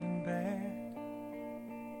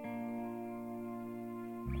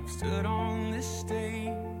stood on this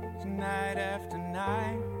stage night after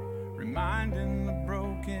night, reminding the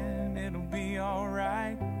broken it'll be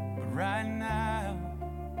alright. But right now,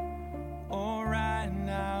 oh right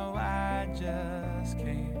now, I just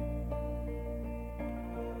can't.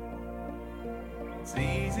 It's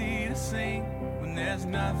easy to sing when there's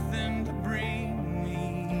nothing to bring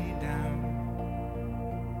me down.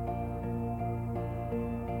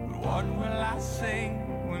 But what will I say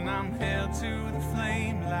when I'm held to the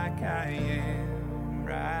flame like I am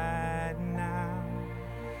right now?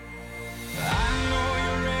 I know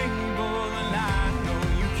you're able and I know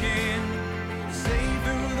you can save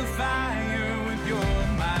through the fire with your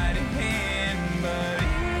mighty hand. But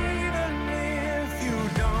even if you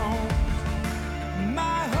don't,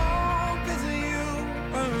 my hope is you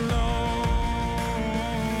alone.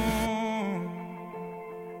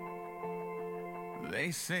 They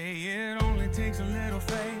say it only takes a little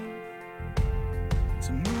faith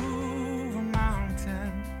to move a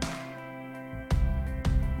mountain.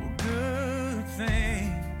 Well, good thing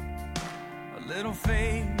a little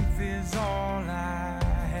faith is all I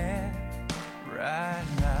have right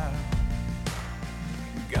now.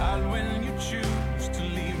 God, when you choose to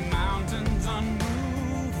leave mountains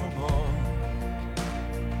unmovable,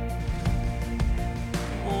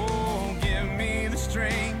 oh, give me the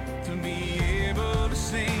strength to be able to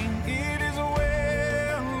sing. It is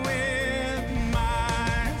well with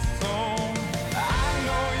my soul. I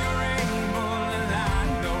know you're able and I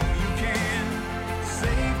know you can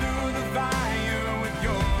save through the fire with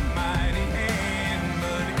your mighty hand.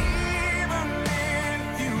 But even if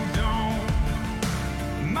you don't,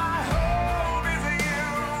 my hope is you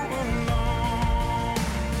alone.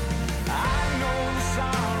 I know the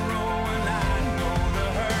sorrow and I know the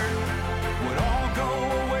hurt would all go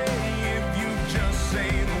away if you just say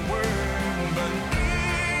the word. But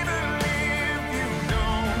even if you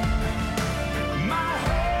don't, my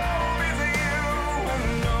hope is you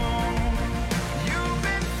alone. You've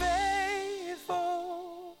been faithful,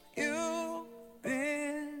 you've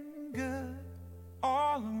been good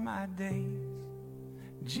all of my days.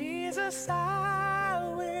 Jesus, I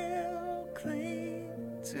will cling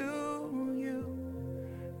to you,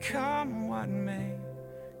 come what may,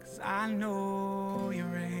 'cause I know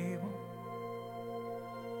you're able,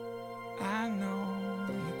 I know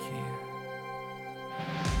you can.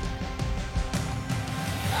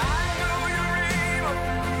 I know you're able,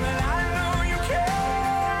 and I know you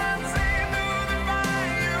can save through the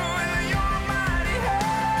fire with your mighty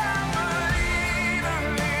hand. But even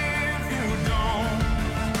if you don't,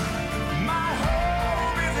 my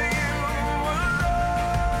hope is you alone.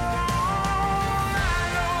 I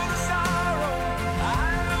know the sorrow, I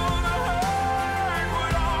know the hurt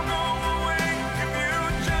would all go away if you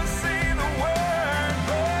just say the word.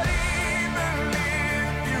 But even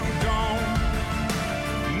if you don't,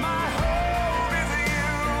 my hope is you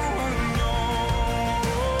alone.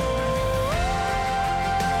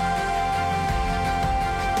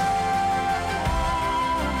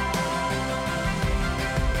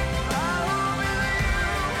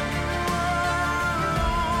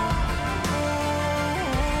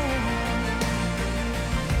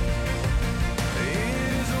 It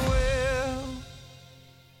is well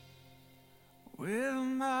with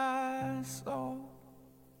my soul.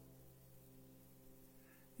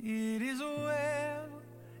 It is well,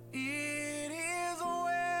 it is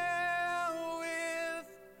well with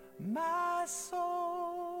my soul.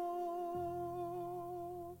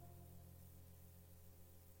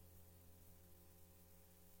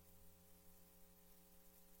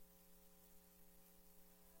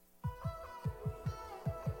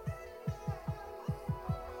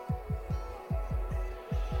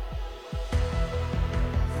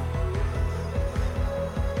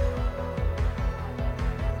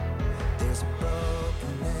 There's a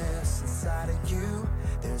brokenness inside of you.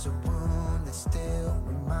 There's a wound that still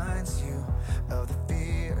reminds you of the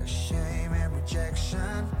fear, shame, and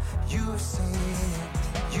rejection. You have seen it,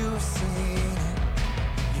 you have seen it.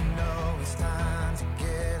 You know it's time to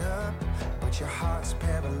get up, but your heart's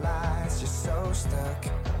paralyzed, you're so stuck.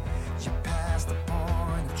 You're past the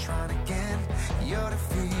point of trying again. You're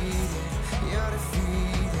defeated, you're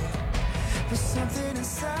defeated. There's something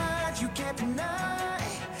inside you can't deny.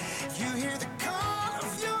 You hear the call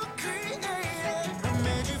of your creator, who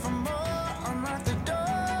made you for more, unlock the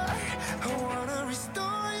door. I wanna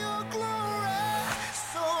restore your glory.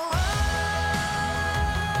 So rise,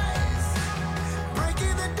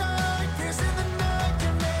 breaking the dark, piercing the night,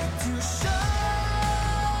 you're made to shine.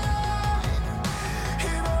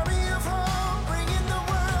 An army of hope, bringing the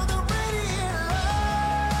world a radiant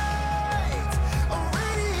light, a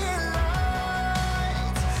radiant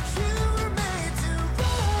light.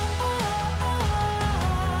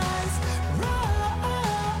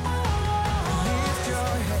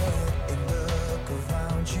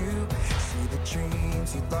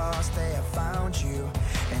 dreams you lost, they have found you.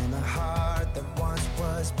 And the heart that once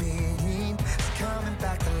was beating is coming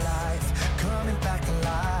back to life, coming back to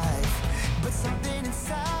life. But something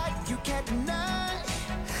inside you can't deny.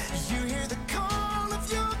 You hear the call of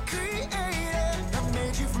your creator. I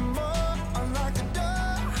made you from more, unlock the door.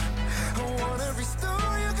 I wanna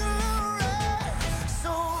restore your glory.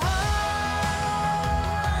 So rise,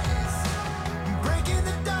 breaking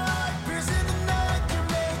the dark, piercing the night. You're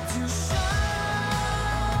made to shine.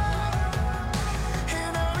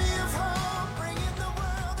 An army of hope, bringing the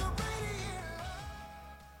world a radiant light.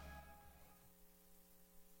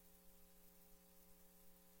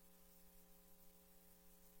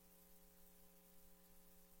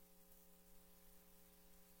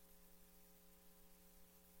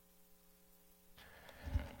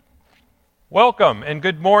 Welcome and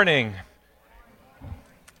good morning.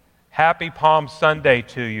 Happy Palm Sunday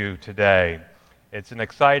to you today. It's an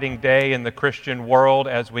exciting day in the Christian world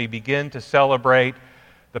as we begin to celebrate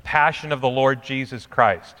the Passion of the Lord Jesus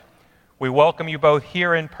Christ. We welcome you both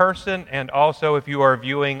here in person and also if you are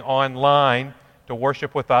viewing online to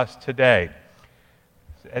worship with us today.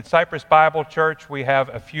 At Cypress Bible Church, we have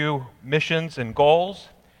a few missions and goals.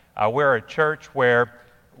 We're a church where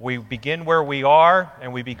we begin where we are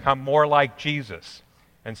and we become more like Jesus.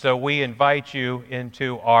 And so we invite you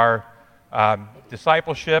into our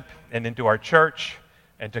discipleship and into our church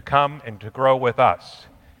and to come and to grow with us.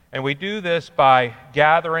 And we do this by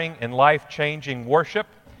gathering in life-changing worship.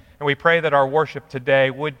 And we pray that our worship today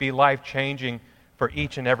would be life-changing for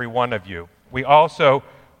each and every one of you. We also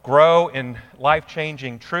grow in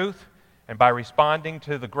life-changing truth and by responding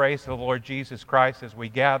to the grace of the Lord Jesus Christ as we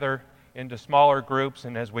gather into smaller groups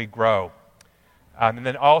and as we grow. And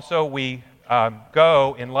then also we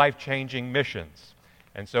go in life-changing missions.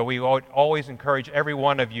 And so we always encourage every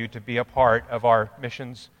one of you to be a part of our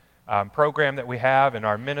missions program that we have in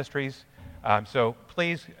our ministries. So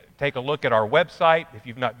please take a look at our website if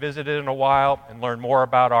you've not visited in a while and learn more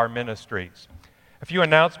about our ministries. A few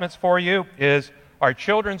announcements for you is our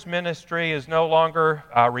children's ministry is no longer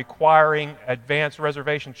requiring advanced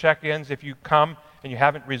reservation check-ins if you come and you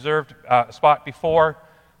haven't reserved a spot before.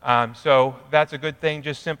 So that's a good thing.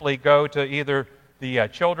 Just simply go to either the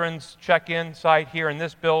children's check-in site here in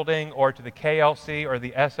this building or to the KLC or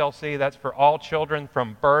the SLC. That's for all children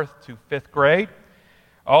from birth to 5th grade.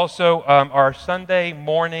 Also, our Sunday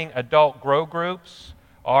morning adult grow groups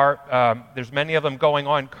there's many of them going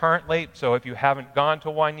on currently. So if you haven't gone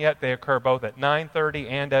to one yet, they occur both at 9:30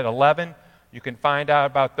 and at 11. You can find out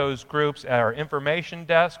about those groups at our information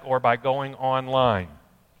desk or by going online.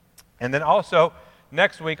 And then also,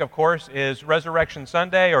 next week, of course, is Resurrection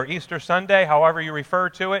Sunday or Easter Sunday, however you refer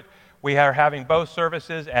to it. We are having both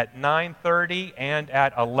services at 9:30 and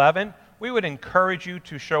at 11. We would encourage you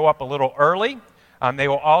to show up a little early. They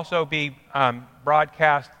will also be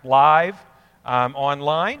broadcast live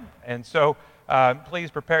online. And so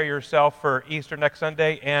please prepare yourself for Easter next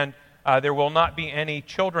Sunday. And there will not be any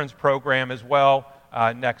children's program as well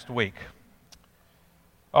next week.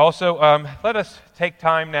 Also, let us take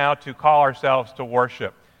time now to call ourselves to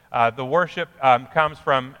worship. The worship comes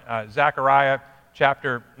from Zechariah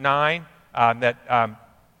chapter 9 that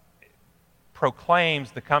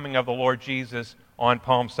proclaims the coming of the Lord Jesus on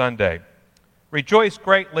Palm Sunday. Rejoice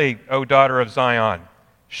greatly, O daughter of Zion.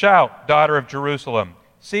 Shout, daughter of Jerusalem.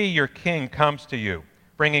 See, your king comes to you,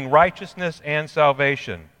 bringing righteousness and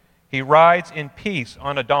salvation. He rides in peace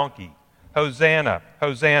on a donkey. Hosanna,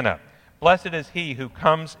 Hosanna. Blessed is he who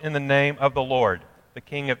comes in the name of the Lord, the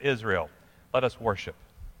King of Israel. Let us worship.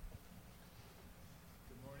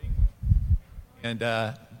 Good morning. And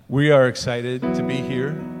we are excited to be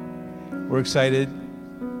here. We're excited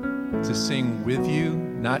to sing with you,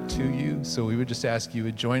 not to you. So we would just ask you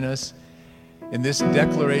to join us in this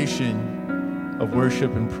declaration of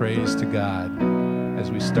worship and praise to God as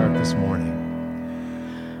we start this morning.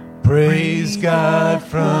 Praise God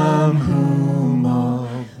from whom all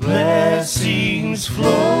blessings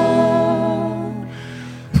flow.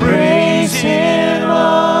 Praise Him,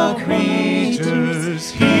 all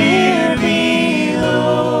creatures here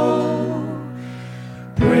below.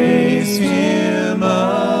 Praise Him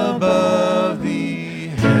above the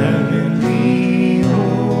heavenly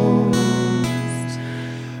hosts.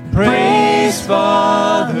 Praise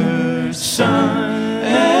Father, Son,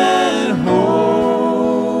 and Holy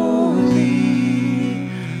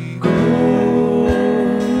Ghost.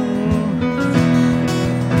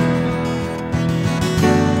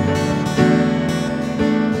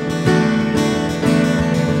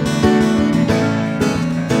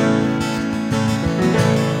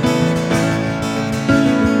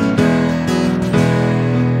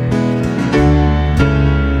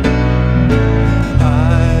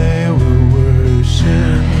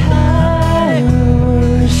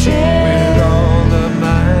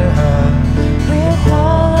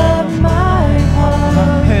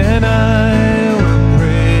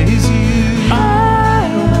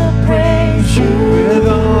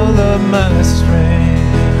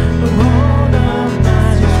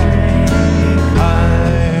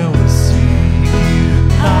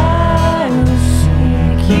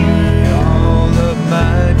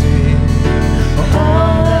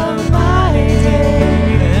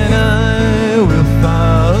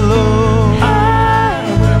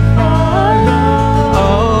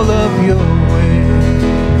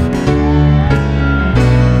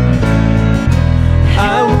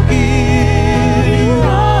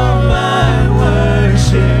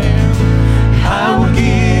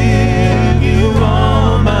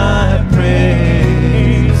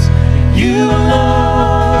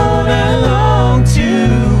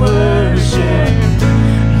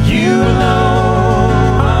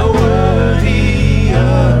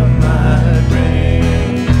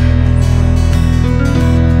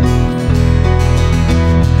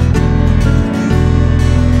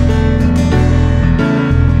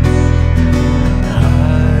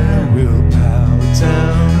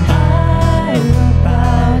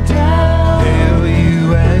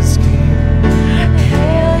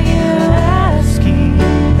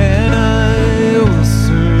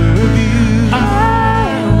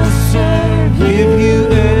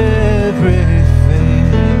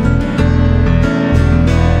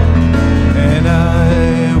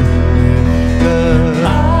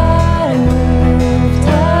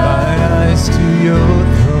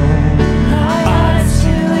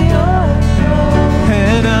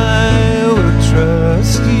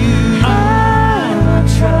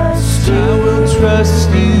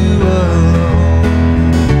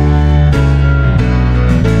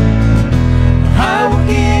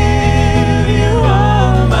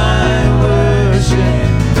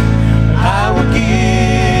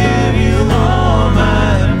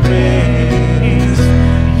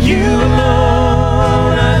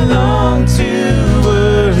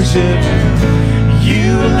 worship.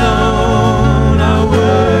 You alone are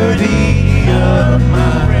worthy of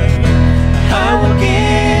my praise. I will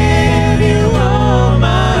give you all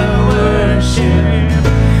my worship.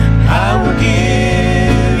 I will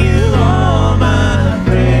give you all my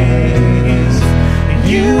praise.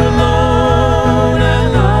 You alone I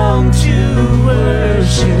long to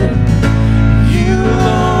worship. You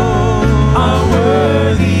alone are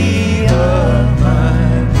worthy of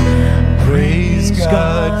my praise.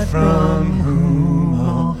 God, from whom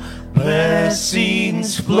all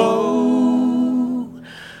blessings flow.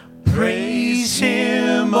 Praise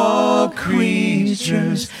him, all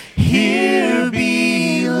creatures here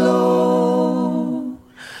below.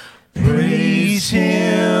 Praise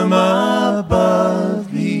him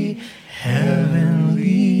above the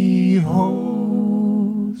heavenly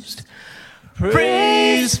host.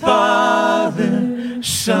 Praise Father,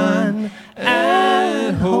 Son,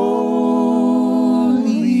 and Holy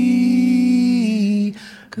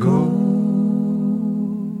Ghost.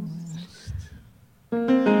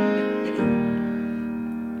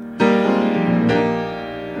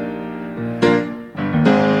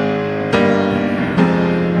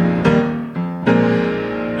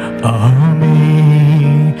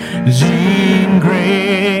 Amazing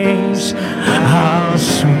grace, how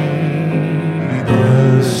sweet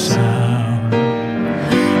the sound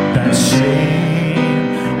that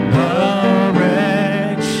saved a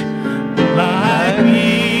wretch like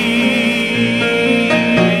me.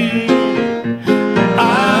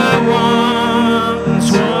 I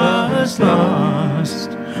once was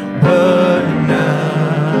lost, but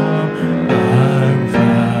now I'm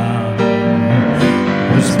found.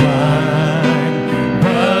 Was blind,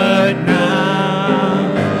 but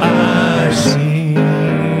now I see.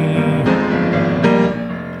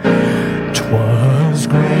 'Twas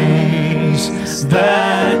grace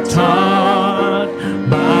that taught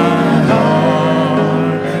my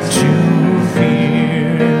heart to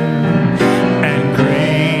fear, and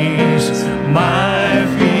grace my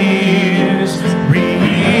fears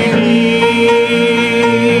relieves.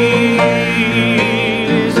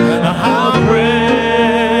 How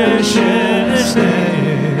precious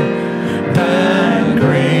that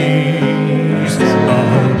grace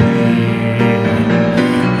appeared.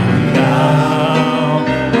 Now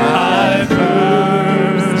I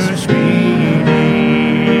first believe.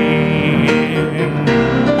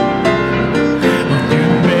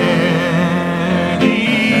 Through many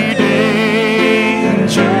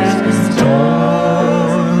dangers,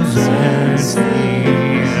 toils, and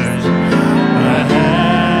snares, I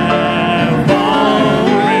have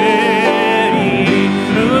already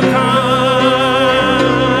come.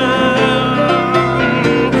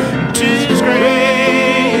 'Tis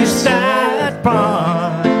grace that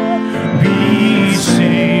brought me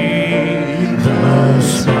safe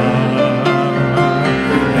thus far,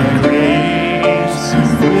 and grace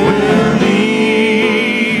will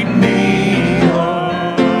lead me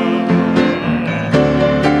on.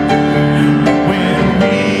 When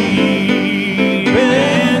we've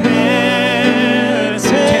been there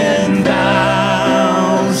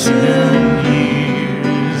 10,000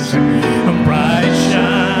 years, bright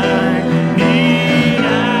shining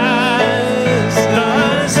as the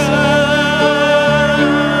sun.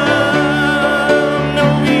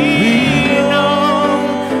 We know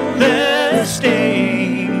there's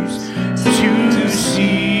days to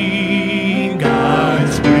see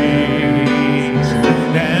God's praise,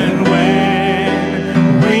 and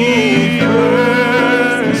when we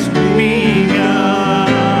first begun,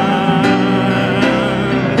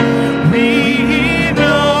 we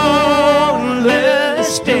know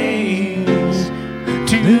there's days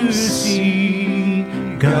to see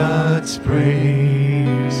God's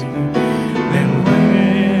praise, and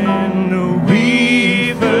when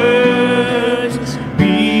we first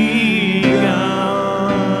begun.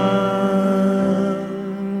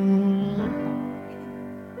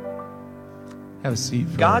 Have a seat.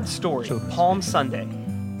 For God's story, children's Palm meeting. Sunday.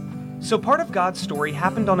 So part of God's story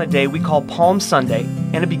happened on a day we call Palm Sunday,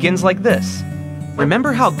 and it begins like this.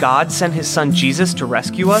 Remember how God sent his son Jesus to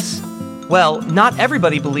rescue us? Well, not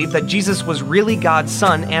everybody believed that Jesus was really God's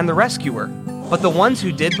son and the rescuer, but the ones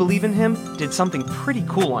who did believe in him did something pretty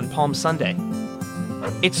cool on Palm Sunday.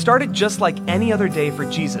 It started just like any other day for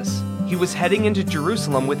Jesus. He was heading into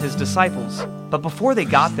Jerusalem with his disciples, but before they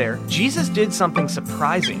got there, Jesus did something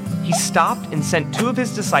surprising. He stopped and sent 2 of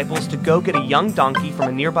his disciples to go get a young donkey from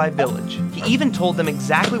a nearby village. He even told them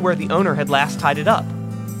exactly where the owner had last tied it up.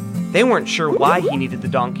 They weren't sure why he needed the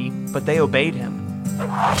donkey, but they obeyed him.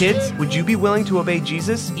 Kids, would you be willing to obey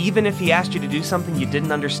Jesus even if he asked you to do something you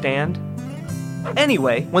didn't understand?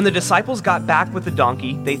 Anyway, when the disciples got back with the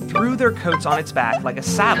donkey, they threw their coats on its back like a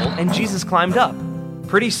saddle, and Jesus climbed up.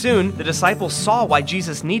 Pretty soon, the disciples saw why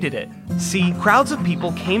Jesus needed it. See, crowds of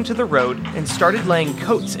people came to the road and started laying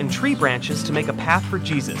coats and tree branches to make a path for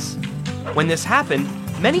Jesus. When this happened,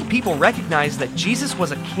 many people recognized that Jesus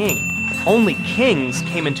was a king. Only kings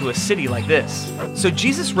came into a city like this. So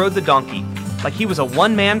Jesus rode the donkey like he was a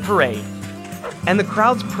one-man parade. And the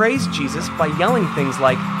crowds praised Jesus by yelling things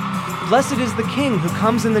like, "Blessed is the King who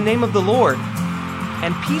comes in the name of the Lord,"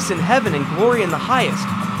 and "Peace in heaven and glory in the highest,"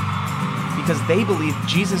 because they believed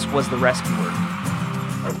Jesus was the rescuer.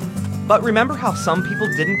 But remember how some people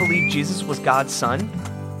didn't believe Jesus was God's son?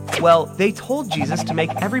 Well, they told Jesus to make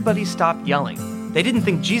everybody stop yelling. They didn't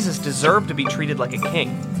think Jesus deserved to be treated like a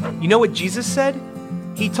king. You know what Jesus said?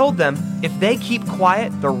 He told them, if they keep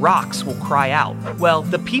quiet, the rocks will cry out. Well,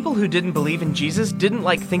 the people who didn't believe in Jesus didn't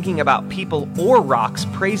like thinking about people or rocks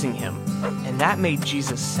praising him. And that made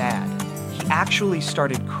Jesus sad. He actually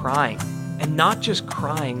started crying. And not just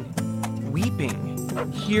crying, weeping.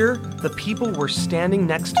 Here, the people were standing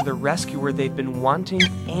next to the rescuer they've been wanting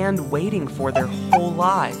and waiting for their whole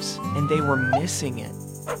lives, and they were missing it.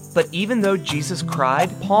 But even though Jesus cried,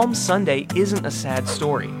 Palm Sunday isn't a sad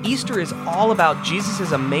story. Easter is all about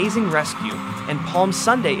Jesus' amazing rescue, and Palm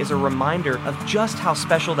Sunday is a reminder of just how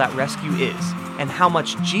special that rescue is, and how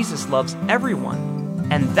much Jesus loves everyone.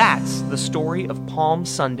 And that's the story of Palm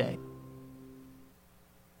Sunday.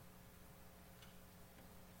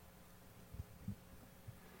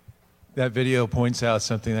 That video points out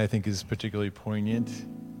something I think is particularly poignant.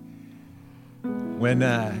 When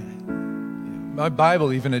my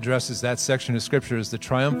Bible even addresses that section of Scripture as the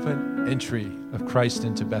triumphant entry of Christ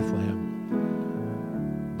into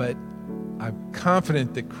Bethlehem. But I'm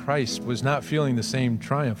confident that Christ was not feeling the same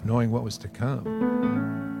triumph knowing what was to come.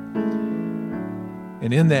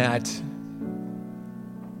 And in that,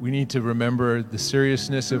 we need to remember the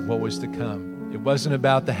seriousness of what was to come. It wasn't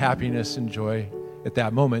about the happiness and joy at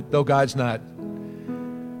that moment, though God's not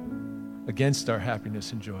against our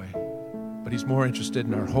happiness and joy, but he's more interested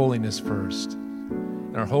in our holiness first,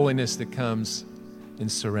 and our holiness that comes in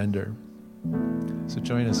surrender. So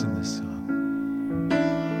join us in this song.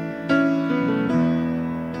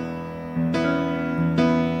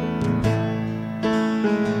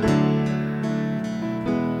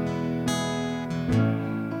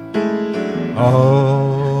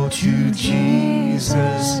 Oh, to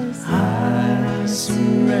Jesus I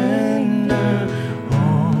surrender.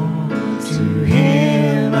 Oh, to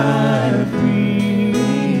him I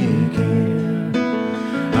freely give.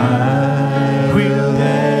 I will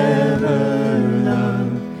ever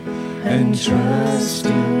love and trust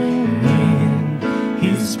in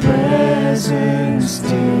his presence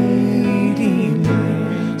daily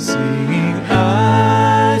live. Singing,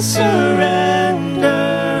 I surrender.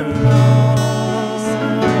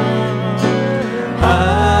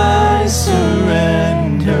 I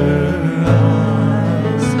surrender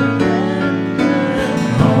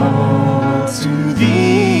all to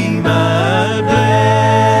thee, my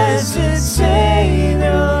blessed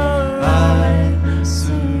Savior. I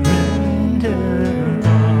surrender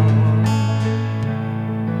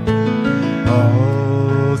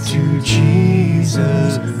all to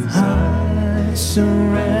Jesus. I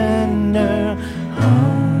surrender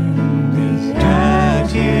humbly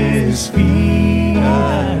at his feet.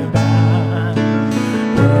 I bow.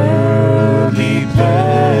 Worldly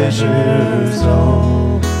pleasures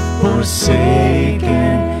all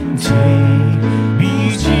forsaken, take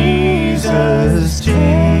me, Jesus,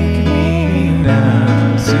 take me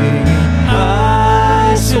now. Singing,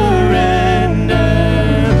 I surrender.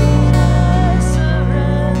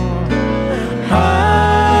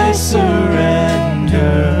 I surrender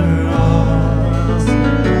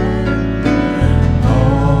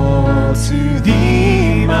all to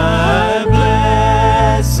thee, my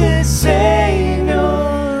blessed Savior.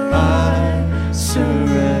 I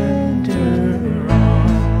surrender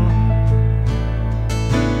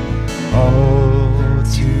all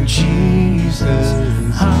to Jesus.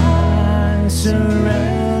 I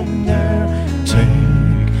surrender.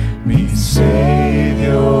 Take me,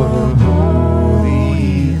 Savior,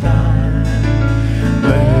 wholly thine.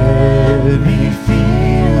 Let me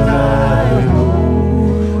feel thy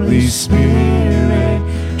Holy Spirit.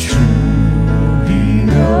 Truly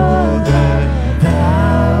know that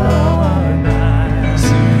thou art mine.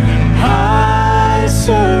 Singing, I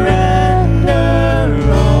surrender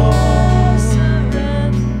all.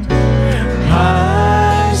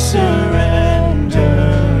 I surrender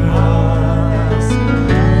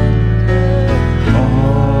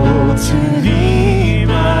all to thee,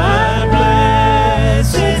 my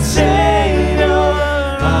blessed Savior.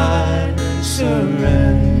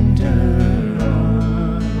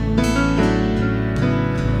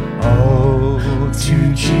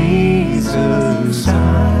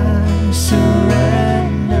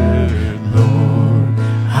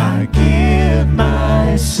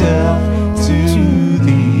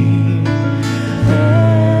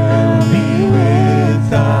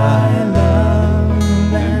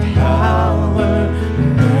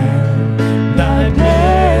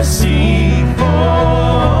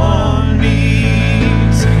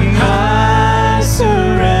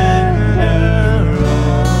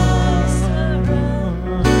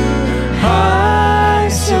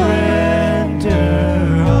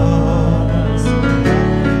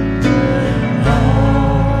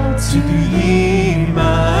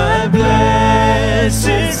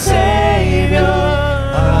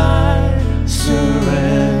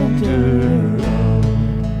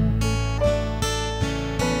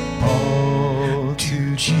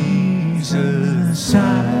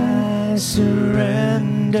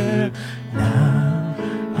 surrender. Now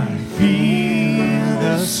I feel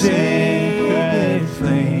the sacred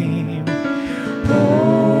flame.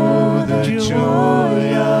 Oh, the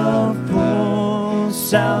joy of full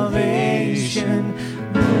salvation.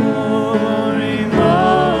 Glory,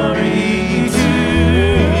 glory to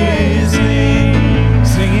His name.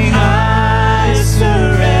 Singing, I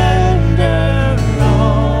surrender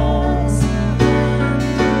all.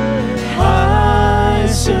 I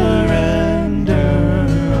surrender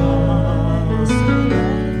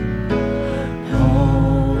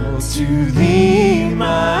all to Thee,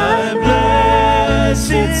 my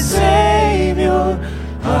blessed Savior.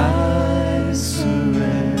 I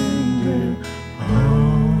surrender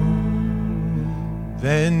all.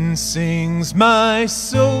 Then sings my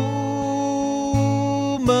soul,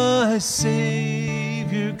 my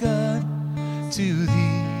Savior God, to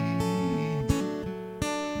Thee.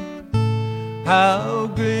 How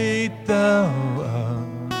great Thou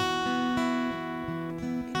art,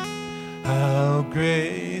 how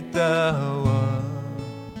great Thou art.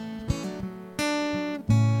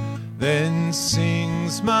 Then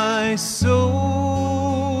sings my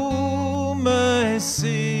soul, my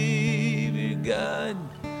Savior God,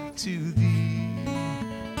 to Thee.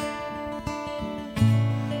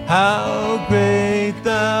 How great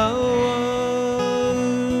Thou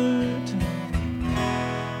art,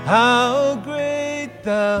 how great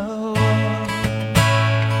Thou art.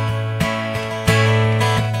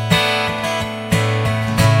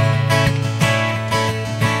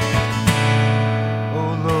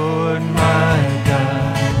 Oh Lord my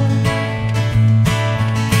God,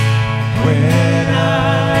 when I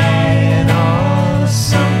in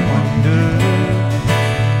awesome wonder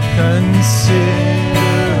consider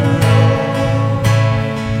all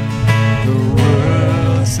the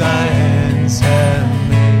worlds Thy hands have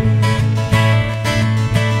made,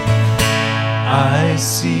 I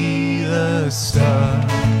see the stars,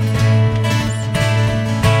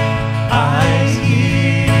 I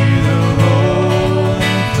hear the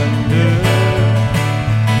rolling thunder,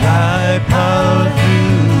 Thy power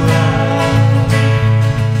throughout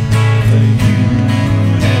the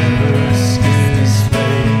universe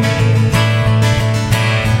displayed.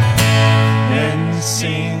 Then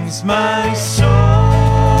sings my soul,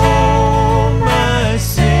 my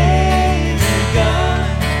Savior God,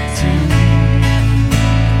 to Thee.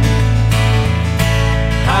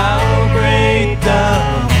 How great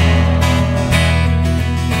Thou art,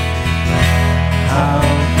 how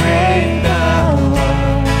great Thou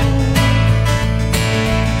art.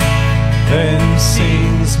 Then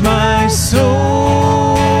sings my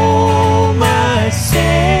soul, my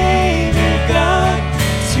Savior God,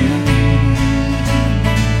 to Thee.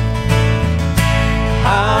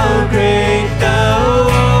 How great Thou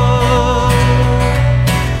art,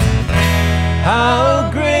 how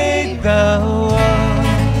great Thou art.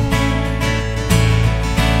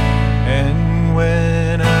 And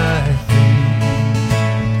when I think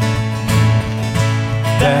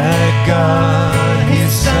that God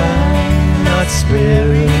His Son not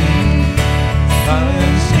sparing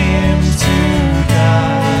finds Him to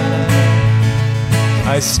die,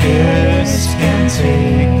 I scarce can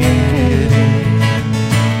take it in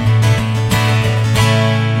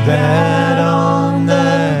that on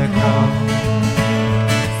the cross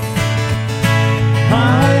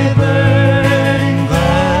my burden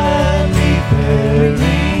gladly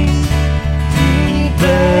bearing, He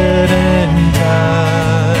bled and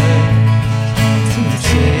died to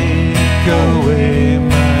take away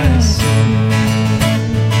my sin.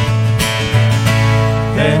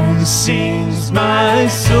 Then sings my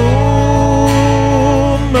soul,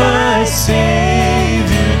 my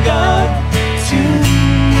Savior God, to Thee.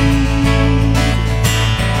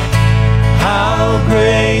 How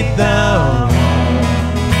great Thou art,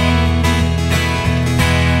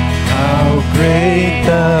 how great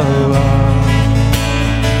Thou art.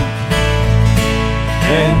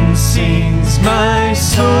 Then sings my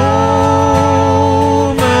soul,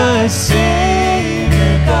 my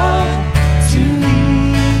Savior God, to Thee.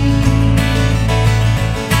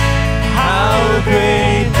 How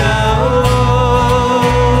great Thou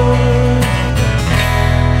art,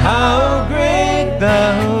 how great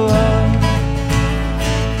Thou art.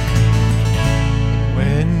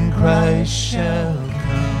 When Christ shall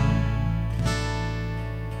come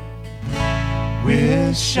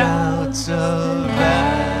with shouts of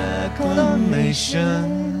acclamation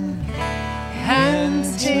and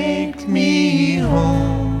take me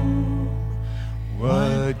home,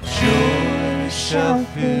 what joy shall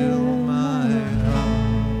fill my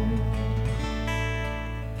heart.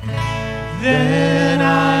 Then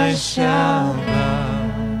I shall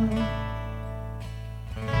bow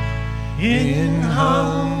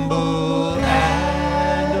humble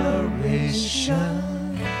adoration,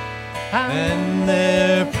 and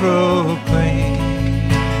there proclaim,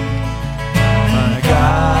 my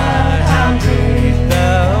God, how great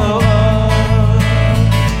thou art.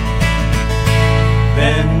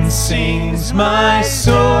 Then sings my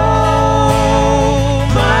soul,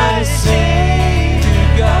 my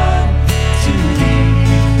Savior God, to thee.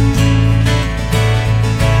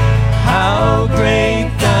 How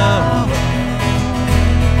great thou art,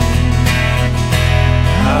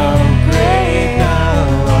 how great thou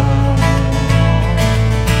art.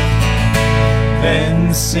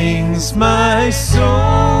 Then sings my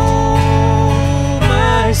soul,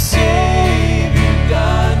 my Savior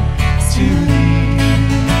God, to thee.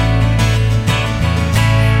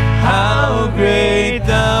 How great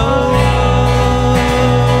thou art,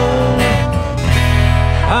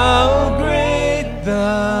 how great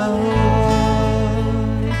thou art.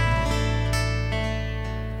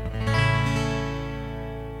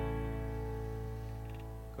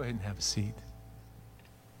 Go ahead and have a seat.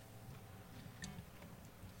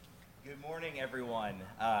 Good morning, everyone.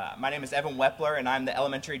 My name is Evan Wepler, and I'm the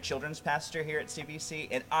elementary children's pastor here at CBC,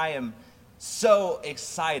 and I am so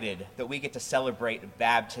excited that we get to celebrate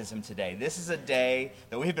baptism today. This is a day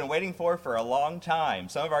that we've been waiting for a long time.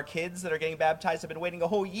 Some of our kids that are getting baptized have been waiting a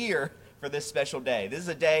whole year for this special day. This is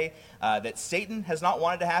a day that Satan has not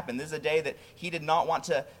wanted to happen. This is a day that he did not want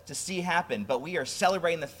to see happen, but we are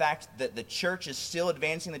celebrating the fact that the church is still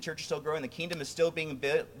advancing, the church is still growing, the kingdom is still being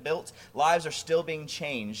built, lives are still being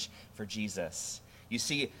changed for Jesus. You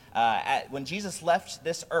see, when Jesus left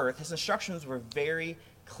this earth, his instructions were very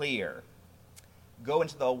clear. Go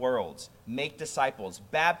into the world, make disciples,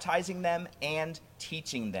 baptizing them and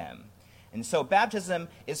teaching them. And so baptism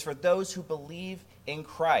is for those who believe in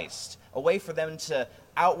Christ, a way for them to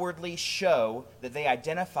outwardly show that they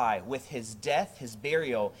identify with his death, his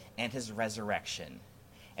burial, and his resurrection.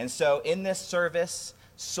 And so in this service,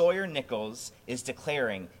 Sawyer Nichols is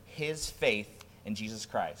declaring his faith in Jesus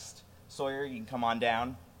Christ. Sawyer, you can come on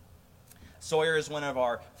down. Sawyer is one of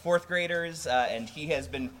our fourth graders, and he has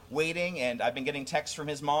been waiting, and I've been getting texts from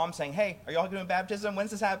his mom saying, hey, are y'all doing baptism? When's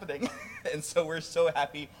this happening? And so we're so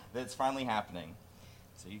happy that it's finally happening.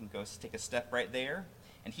 So you can go take a step right there,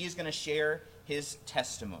 and he's going to share his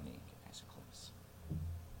testimony. Nice and close.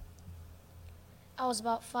 I was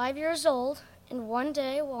about 5 years old, and one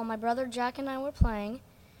day while my brother Jack and I were playing,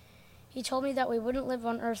 he told me that we wouldn't live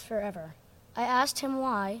on earth forever. I asked him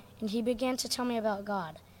why, and he began to tell me about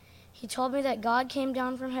God. He told me that God came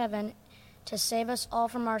down from heaven to save us all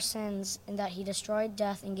from our sins, and that he destroyed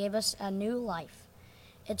death and gave us a new life,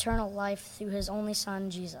 eternal life through his only Son,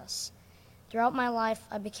 Jesus. Throughout my life,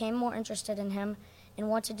 I became more interested in him and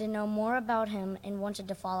wanted to know more about him and wanted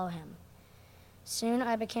to follow him. Soon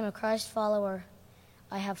I became a Christ follower.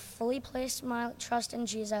 I have fully placed my trust in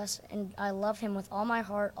Jesus, and I love him with all my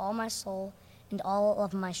heart, all my soul, and all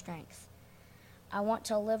of my strength. I want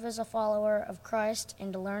to live as a follower of Christ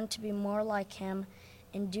and to learn to be more like him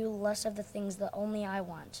and do less of the things that only I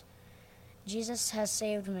want. Jesus has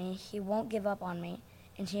saved me, he won't give up on me,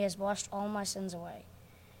 and he has washed all my sins away.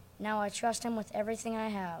 Now I trust him with everything I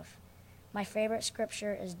have. My favorite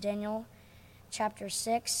scripture is Daniel chapter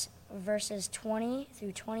 6, verses 20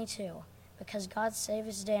 through 22, because God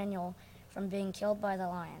saves Daniel from being killed by the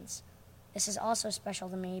lions. This is also special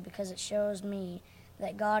to me because it shows me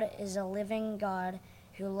that God is a living God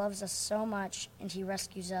who loves us so much, and he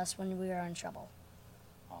rescues us when we are in trouble.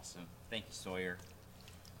 Awesome. Thank you, Sawyer.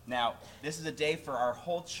 Now, this is a day for our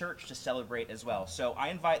whole church to celebrate as well. So I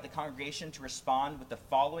invite the congregation to respond with the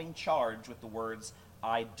following charge with the words,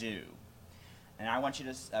 I do. And I want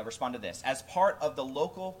you to respond to this. As part of the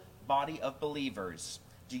local body of believers,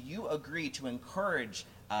 do you agree to encourage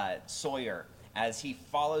Sawyer as he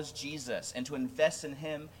follows Jesus and to invest in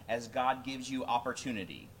him as God gives you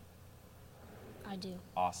opportunity? I do.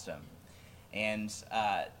 Awesome. And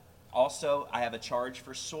also, I have a charge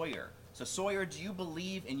for Sawyer. So Sawyer, do you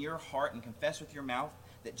believe in your heart and confess with your mouth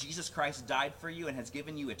that Jesus Christ died for you and has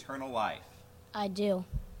given you eternal life? I do.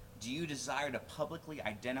 Do you desire to publicly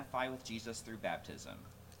identify with Jesus through baptism?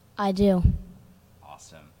 I do.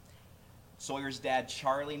 Awesome. Sawyer's dad,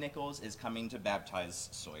 Charlie Nichols, is coming to baptize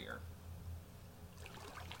Sawyer.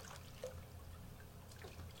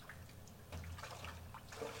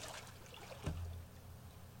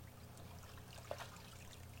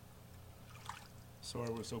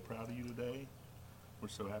 Sawyer, we're so proud of you today. We're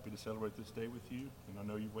so happy to celebrate this day with you. And I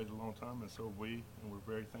know you've waited a long time, and so have we. And we're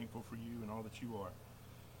very thankful for you and all that you are.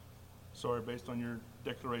 Sawyer, based on your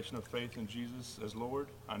declaration of faith in Jesus as Lord,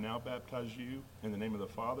 I now baptize you in the name of the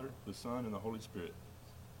Father, the Son, and the Holy Spirit.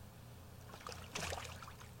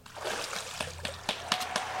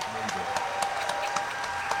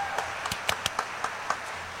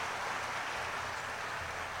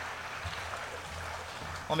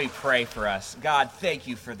 Let me pray for us. God, thank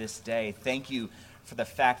you for this day. Thank you for the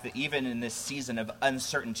fact that even in this season of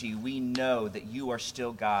uncertainty, we know that you are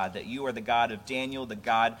still God, that you are the God of Daniel, the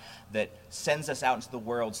God that sends us out into the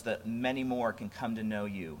world so that many more can come to know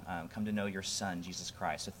you, come to know your Son, Jesus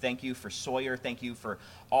Christ. So thank you for Sawyer. Thank you for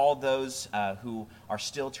all those who are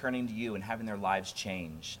still turning to you and having their lives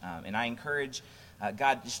change. And I encourage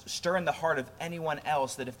God, just stir in the heart of anyone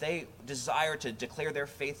else that if they desire to declare their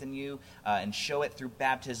faith in you and show it through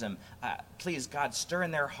baptism, please, God, stir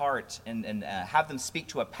in their heart and have them speak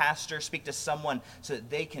to a pastor, speak to someone so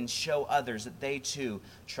that they can show others that they too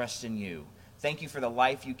trust in you. Thank you for the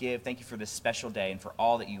life you give. Thank you for this special day and for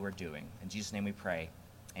all that you are doing. In Jesus' name we pray.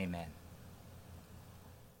 Amen.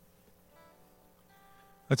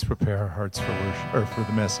 Let's prepare our hearts for worship, or for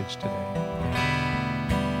the message today.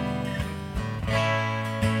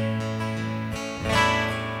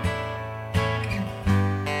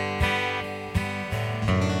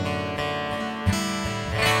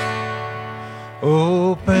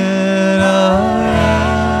 Open our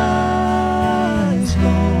eyes,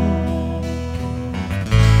 Lord.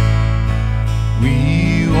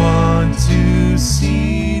 We want to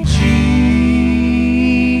see Jesus,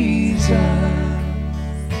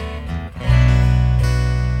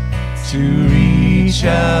 to reach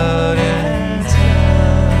out and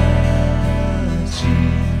touch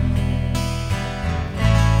Him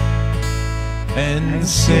and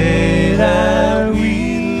say that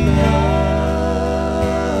we love.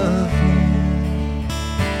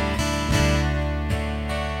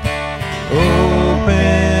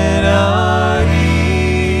 Open our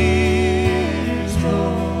ears,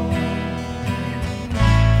 Lord,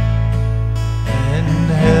 and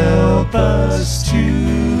help us to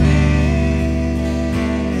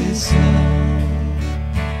listen.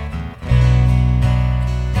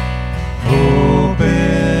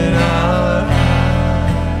 Open our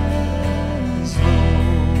eyes,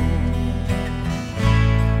 Lord.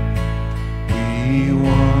 We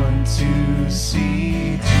want to see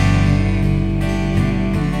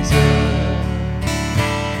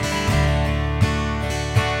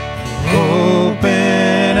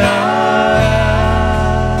open our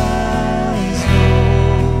eyes,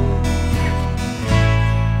 Lord.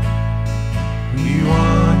 We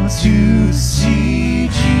want to see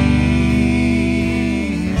Jesus,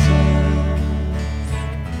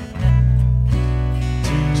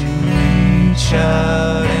 to reach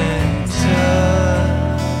out and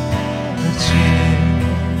touch Him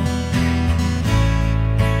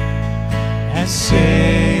and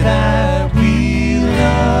say that we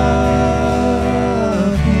love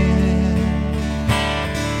Him.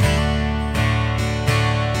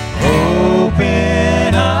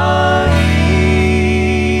 Open our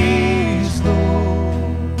ears,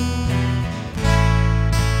 Lord,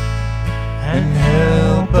 and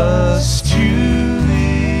help us to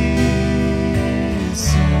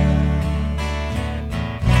listen.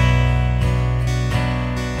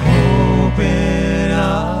 Open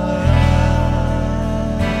our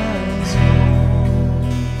eyes,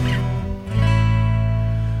 Lord.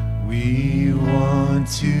 We want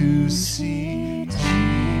to see Jesus.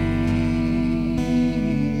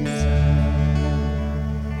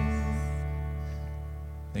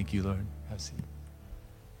 Thank you, Lord. Have a seat.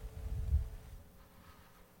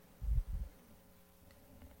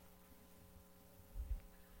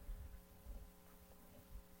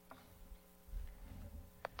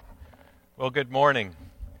 Well, good morning.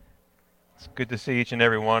 It's good to see each and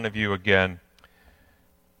every one of you again.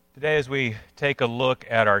 Today, as we take a look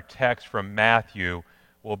at our text from Matthew,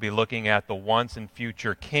 we'll be looking at the once and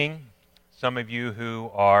future king. Some of you who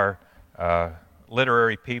are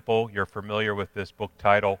literary people, you're familiar with this book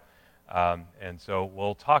title. And so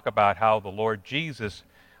we'll talk about how the Lord Jesus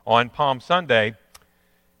on Palm Sunday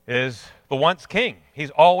is the once king. He's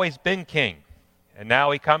always been king. And now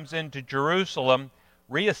he comes into Jerusalem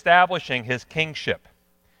reestablishing his kingship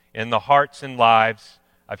in the hearts and lives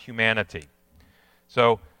of humanity.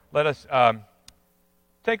 So let us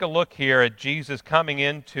take a look here at Jesus coming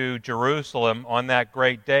into Jerusalem on that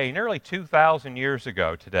great day, nearly 2,000 years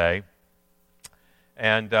ago today.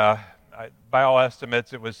 And by all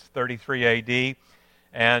estimates, it was 33 A.D.,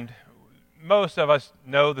 and most of us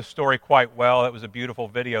know the story quite well. It was a beautiful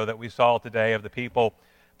video that we saw today of the people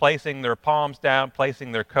placing their palms down,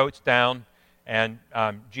 placing their coats down, and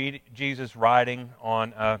Jesus riding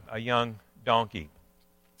on a young donkey.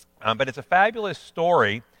 But it's a fabulous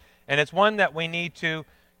story, and it's one that we need to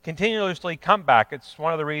continuously come back. It's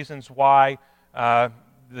one of the reasons why the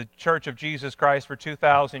Church of Jesus Christ for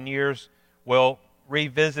 2,000 years will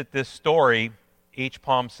revisit this story each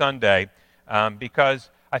Palm Sunday,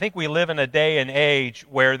 because I think we live in a day and age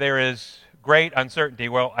where there is great uncertainty.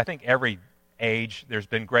 Well, I think every age there's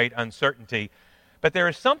been great uncertainty. But there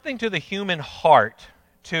is something to the human heart,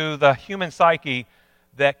 to the human psyche,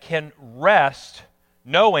 that can rest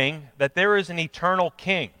knowing that there is an eternal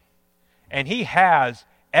king. And he has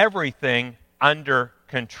everything under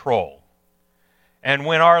control. And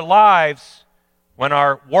when our lives, when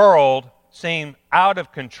our world seem out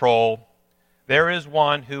of control, there is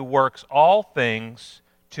one who works all things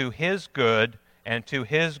to his good and to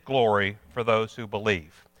his glory for those who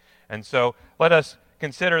believe. And so let us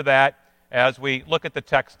consider that as we look at the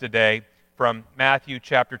text today from Matthew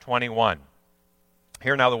chapter 21.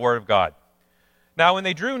 Hear now the word of God. Now when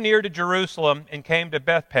they drew near to Jerusalem and came to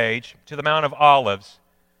Bethphage, to the Mount of Olives,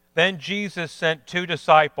 then Jesus sent 2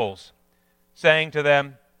 disciples, saying to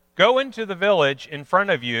them, "Go into the village in front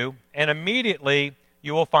of you, and immediately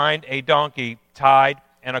you will find a donkey tied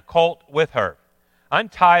and a colt with her.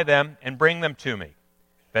 Untie them and bring them to me.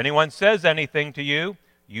 If anyone says anything to you,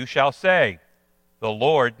 you shall say, 'The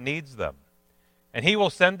Lord needs them,' and he will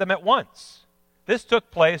send them at once." This took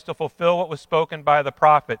place to fulfill what was spoken by the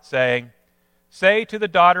prophet, saying, "Say to the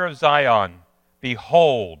daughter of Zion,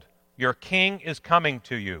 Behold, your king is coming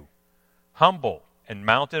to you, humble and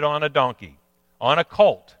mounted on a donkey, on a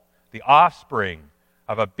colt, the offspring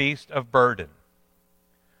of a beast of burden."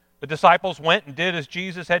 The disciples went and did as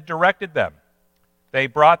Jesus had directed them. They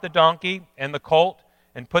brought the donkey and the colt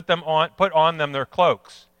and put on them their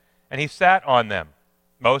cloaks, and he sat on them.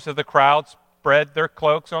 Most of the crowd spread their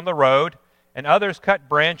cloaks on the road, and others cut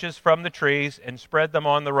branches from the trees and spread them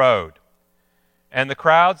on the road. And the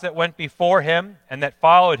crowds that went before him and that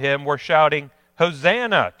followed him were shouting,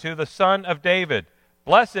 "Hosanna to the Son of David!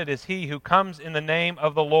 Blessed is he who comes in the name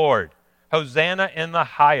of the Lord! Hosanna in the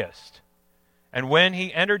highest!" And when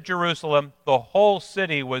he entered Jerusalem, the whole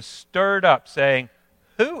city was stirred up, saying,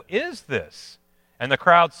 "Who is this?" And the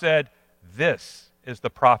crowd said, "This is the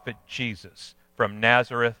prophet Jesus from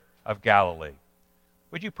Nazareth of Galilee."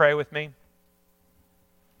 Would you pray with me?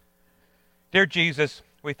 Dear Jesus,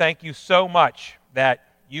 we thank you so much that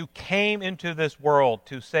you came into this world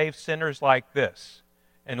to save sinners like this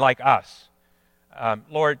and like us.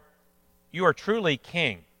 Lord, you are truly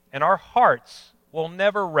King, and our hearts will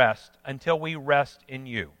never rest until we rest in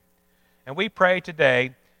you. And we pray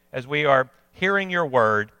today, as we are hearing your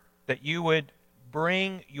word, that you would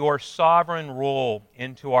bring your sovereign rule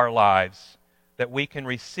into our lives, that we can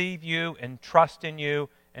receive you and trust in you,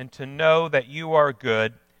 and to know that you are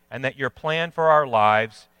good and that your plan for our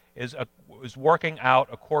lives is working out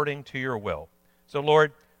according to your will. So,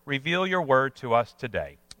 Lord, reveal your word to us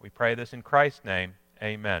today. We pray this in Christ's name.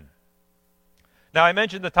 Amen. Now, I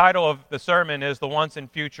mentioned the title of the sermon is The Once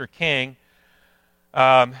and Future King.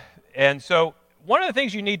 And so one of the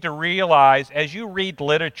things you need to realize as you read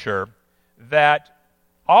literature, that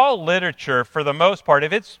all literature, for the most part,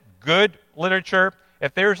 if it's good literature,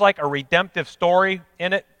 if there's like a redemptive story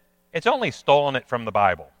in it, it's only stolen it from the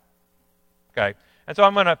Bible. Okay? And so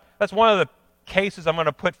that's one of the cases I'm going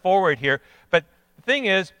to put forward here. But the thing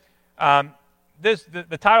is,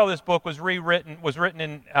 the title of this book was written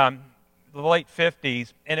in the late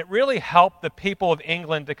 50s, and it really helped the people of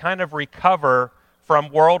England to kind of recover from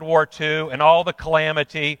World War II and all the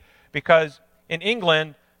calamity, because in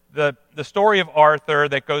England, the story of Arthur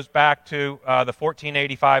that goes back to the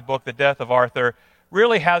 1485 book, The Death of Arthur,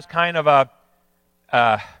 really has kind of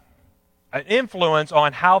an influence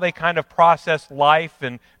on how they kind of process life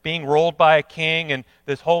and being ruled by a king and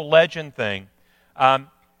this whole legend thing.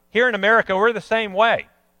 Here in America, we're the same way,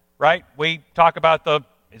 right? We talk about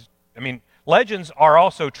legends are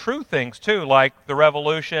also true things too, like the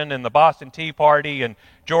Revolution and the Boston Tea Party and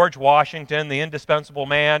George Washington, the indispensable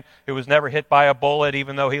man who was never hit by a bullet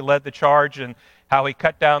even though he led the charge, and how he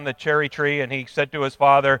cut down the cherry tree and he said to his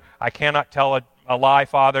father, "I cannot tell a lie,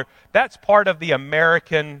 Father." That's part of the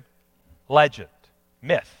American legend,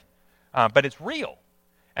 myth, but it's real.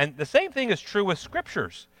 And the same thing is true with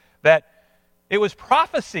scriptures, that it was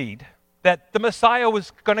prophesied that the Messiah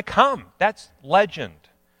was going to come. That's legend.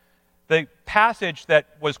 The passage that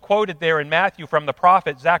was quoted there in Matthew from the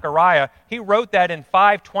prophet Zechariah, he wrote that in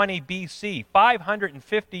 520 BC,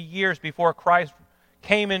 550 years before Christ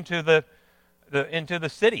came into the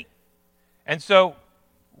city. And so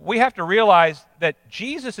we have to realize that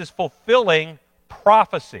Jesus is fulfilling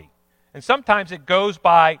prophecy. And sometimes it goes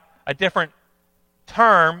by a different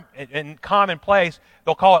term in commonplace.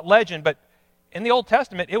 They'll call it legend, but in the Old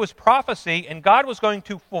Testament, it was prophecy, and God was going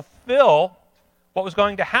to fulfill what was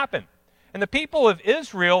going to happen. And the people of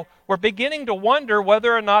Israel were beginning to wonder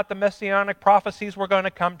whether or not the messianic prophecies were going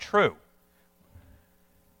to come true.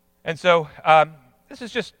 And so this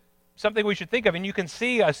is just something we should think of, and you can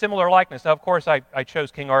see a similar likeness. Now, of course, I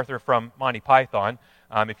chose King Arthur from Monty Python,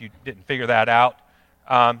 if you didn't figure that out.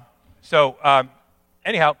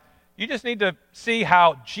 Anyhow, you just need to see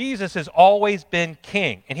how Jesus has always been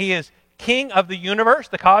king, and he is king of the universe,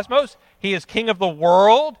 the cosmos. He is king of the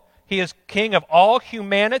world. He is king of all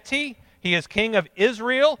humanity. He is king of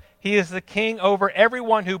Israel. He is the king over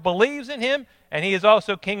everyone who believes in him, and he is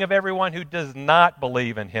also king of everyone who does not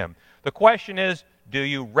believe in him. The question is, do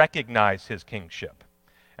you recognize his kingship?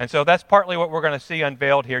 And so that's partly what we're going to see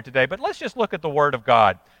unveiled here today. But let's just look at the Word of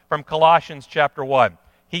God from Colossians chapter 1.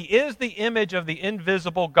 He is the image of the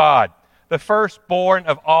invisible God, the firstborn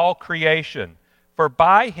of all creation. For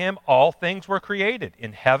by him all things were created,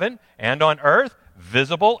 in heaven and on earth,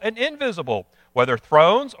 visible and invisible. Whether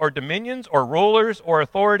thrones or dominions or rulers or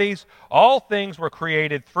authorities, all things were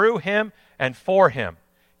created through him and for him.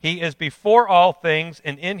 He is before all things,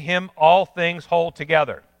 and in him all things hold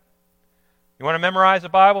together. You want to memorize a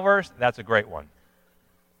Bible verse? That's a great one.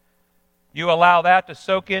 You allow that to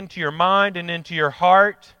soak into your mind and into your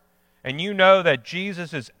heart, and you know that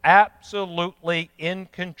Jesus is absolutely in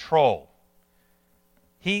control.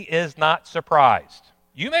 He is not surprised.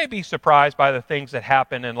 You may be surprised by the things that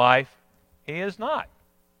happen in life. He is not.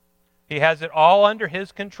 He has it all under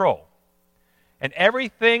his control. And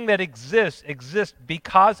everything that exists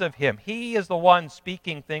because of him. He is the one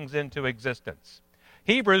speaking things into existence.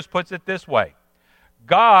 Hebrews puts it this way.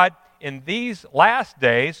 God, in these last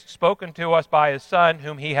days, spoken to us by his Son,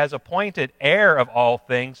 whom he has appointed heir of all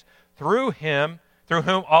things, through whom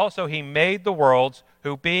also he made the worlds,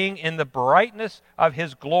 who being in the brightness of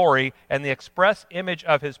his glory and the express image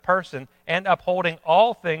of his person, and upholding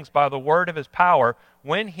all things by the word of his power,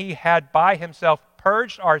 when he had by himself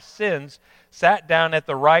purged our sins, sat down at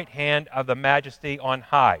the right hand of the majesty on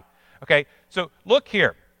high. Okay, so look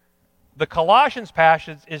here. The Colossians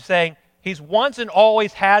passage is saying he's once and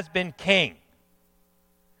always has been king.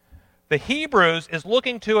 The Hebrews is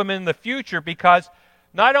looking to him in the future because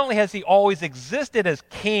not only has he always existed as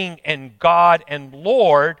king and God and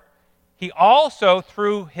Lord, he also,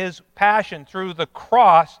 through his passion, through the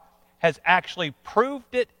cross, has actually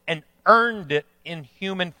proved it and earned it in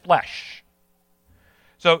human flesh.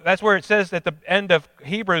 So that's where it says at the end of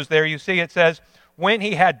Hebrews there, you see it says, when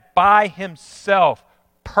he had by himself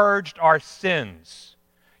purged our sins.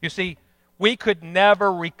 You see, we could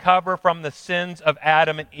never recover from the sins of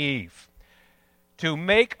Adam and Eve. To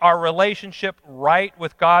make our relationship right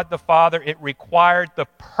with God the Father, it required the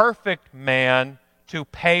perfect man to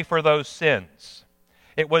pay for those sins.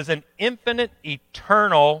 It was an infinite,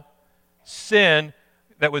 eternal sin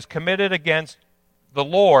that was committed against the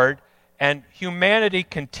Lord, and humanity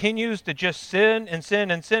continues to just sin and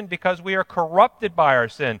sin and sin because we are corrupted by our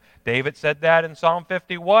sin. David said that in Psalm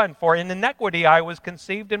 51, for in iniquity I was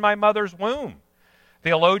conceived in my mother's womb.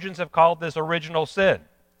 Theologians have called this original sin.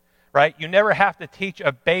 Right? You never have to teach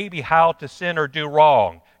a baby how to sin or do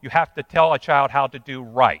wrong. You have to tell a child how to do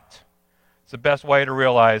right. It's the best way to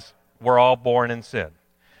realize we're all born in sin.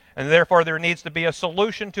 And therefore there needs to be a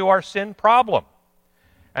solution to our sin problem.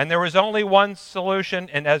 And there was only one solution,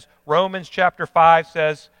 and as Romans chapter 5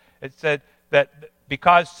 says, it said that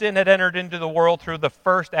because sin had entered into the world through the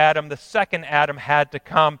first Adam, the second Adam had to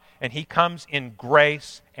come, and he comes in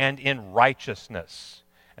grace and in righteousness.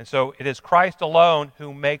 And so it is Christ alone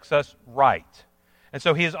who makes us right. And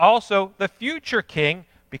so he is also the future king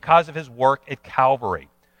because of his work at Calvary.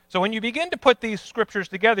 So when you begin to put these scriptures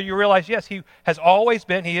together, you realize, yes, he has always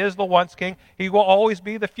been, he is the once king, he will always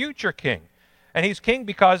be the future king. And he's king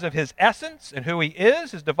because of his essence and who he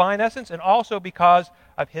is, his divine essence, and also because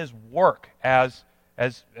of his work as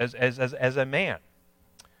a man,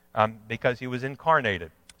 because he was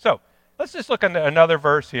incarnated. So let's just look at another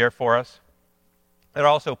verse here for us. It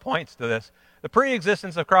also points to this. The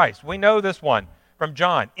pre-existence of Christ. We know this one from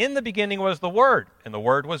John. In the beginning was the Word, and the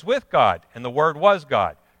Word was with God, and the Word was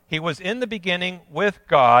God. He was in the beginning with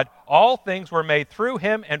God. All things were made through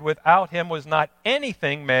him, and without him was not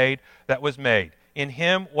anything made that was made. In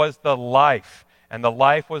him was the life, and the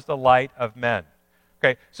life was the light of men.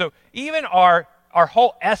 Okay, so even our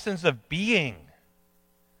whole essence of being,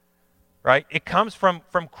 right, it comes from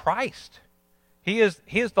Christ. He is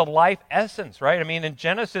the life essence, right? I mean, in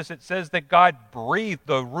Genesis it says that God breathed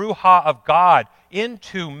the Ruha of God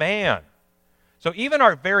into man. So even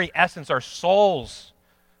our very essence, our souls,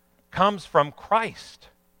 comes from Christ.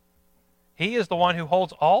 He is the one who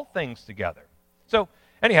holds all things together. So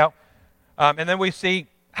anyhow, and then we see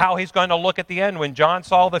how he's going to look at the end. When John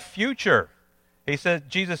saw the future,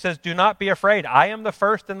 Jesus says, do not be afraid. I am the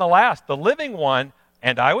first and the last, the living one,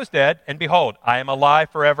 And I was dead, and behold, I am alive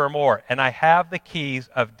forevermore, and I have the keys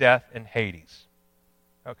of death and Hades.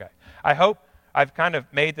 Okay. I hope I've kind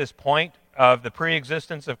of made this point of the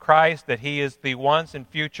preexistence of Christ, that he is the once and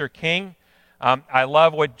future king. I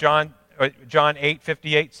love what John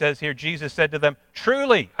 8:58 says here. Jesus said to them,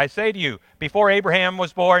 "Truly, I say to you, before Abraham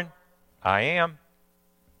was born, I am.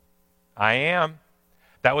 I am."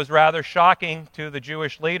 That was rather shocking to the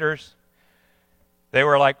Jewish leaders. They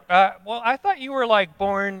were like, well, I thought you were like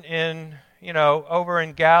born in, over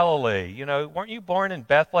in Galilee. Weren't you born in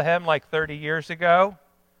Bethlehem like 30 years ago?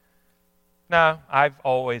 No, I've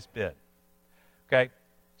always been. Okay?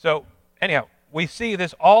 So, anyhow, we see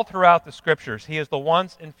this all throughout the Scriptures. He is the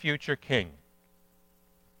once and future king.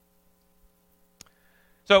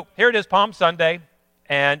 So, here it is, Palm Sunday,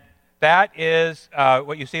 and that is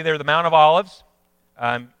what you see there, the Mount of Olives.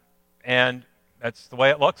 And that's the way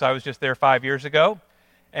it looks. I was just there 5 years ago.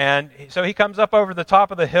 And so he comes up over the top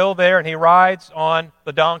of the hill there, and he rides on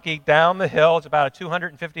the donkey down the hill. It's about a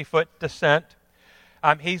 250-foot descent.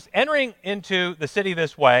 He's entering into the city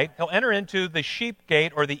this way. He'll enter into the sheep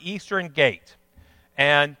gate, or the eastern gate.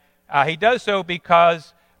 And he does so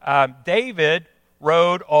because David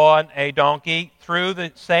rode on a donkey through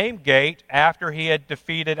the same gate after he had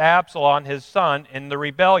defeated Absalom, his son, in the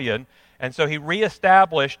rebellion. And so he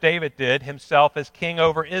reestablished, David did, himself as king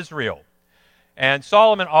over Israel. And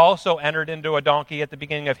Solomon also entered into a donkey at the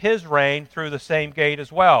beginning of his reign through the same gate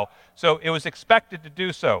as well. So it was expected to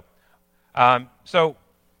do so. So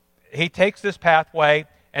he takes this pathway,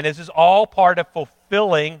 and this is all part of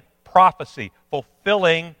fulfilling prophecy,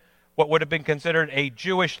 fulfilling what would have been considered a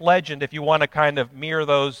Jewish legend if you want to kind of mirror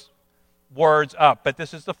those words up. But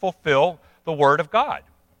this is to fulfill the Word of God.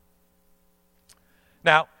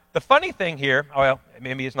 Now, the funny thing here, well,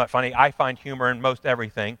 maybe it's not funny. I find humor in most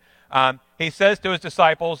everything. He says to his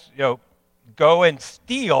disciples, go and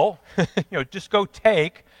steal, just go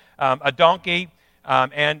take a donkey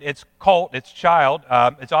and its colt, its child,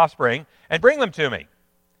 its offspring, and bring them to me.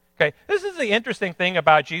 Okay, this is the interesting thing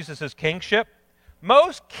about Jesus' kingship.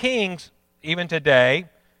 Most kings, even today,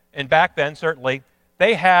 and back then certainly,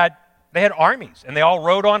 they had armies, and they all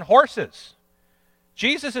rode on horses.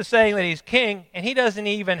 Jesus is saying that he's king, and he doesn't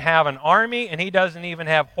even have an army, and he doesn't even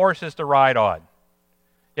have horses to ride on.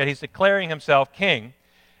 Yet he's declaring himself king.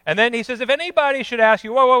 And then he says, if anybody should ask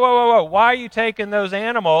you, whoa, why are you taking those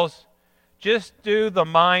animals? Just do the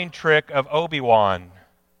mind trick of Obi-Wan.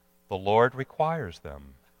 The Lord requires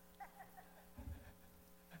them.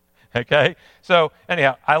 Okay? So,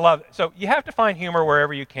 anyhow, I love it. So you have to find humor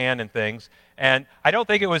wherever you can in things. And I don't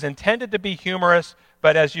think it was intended to be humorous,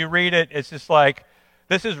 but as you read it, it's just like,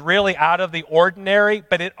 this is really out of the ordinary,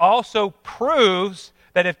 but it also proves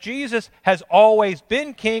that if Jesus has always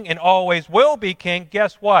been king and always will be king,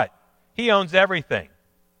 guess what? He owns everything.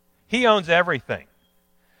 He owns everything.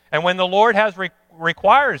 And when the Lord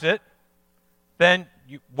requires it, then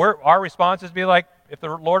our response is to be like, if the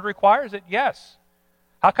Lord requires it, yes.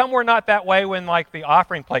 How come we're not that way when the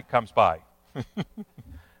offering plate comes by?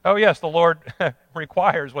 Oh yes, the Lord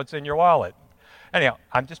requires what's in your wallet. Anyhow,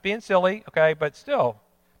 I'm just being silly, okay, but still,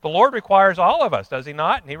 the Lord requires all of us, does he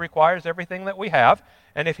not? And he requires everything that we have.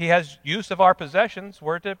 And if he has use of our possessions,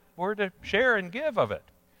 we're to share and give of it.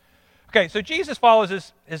 Okay, so Jesus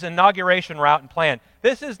follows his inauguration route and plan.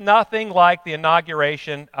 This is nothing like the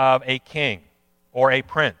inauguration of a king or a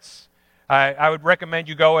prince. I would recommend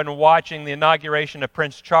you go and watching the inauguration of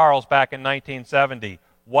Prince Charles back in 1970.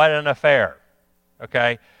 What an affair,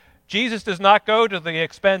 okay? Jesus does not go to the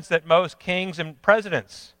expense that most kings and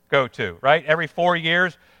presidents go to, right? Every 4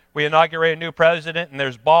 years, we inaugurate a new president, and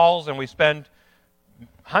there's balls, and we spend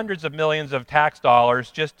hundreds of millions of tax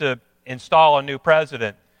dollars just to install a new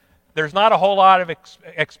president. There's not a whole lot of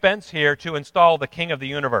expense here to install the king of the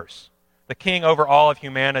universe, the king over all of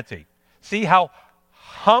humanity. See how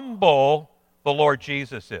humble the Lord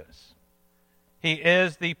Jesus is. He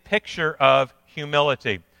is the picture of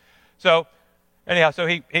humility. So, anyhow, so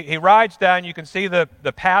he rides down. You can see the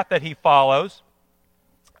path that he follows.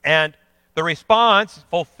 And the response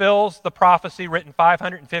fulfills the prophecy written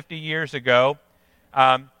 550 years ago,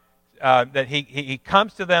 that he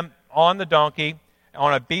comes to them on the donkey,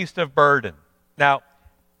 on a beast of burden. Now,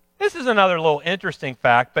 this is another little interesting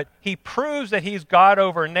fact, but he proves that he's God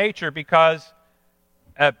over nature because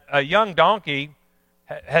a young donkey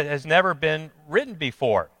has never been ridden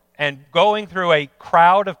before. And going through a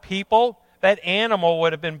crowd of people, that animal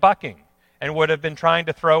would have been bucking and would have been trying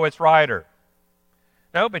to throw its rider.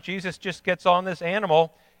 No, but Jesus just gets on this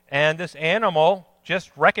animal, and this animal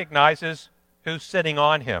just recognizes who's sitting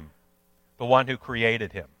on him, the one who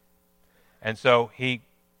created him. And so he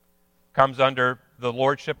comes under the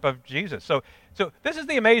lordship of Jesus. So this is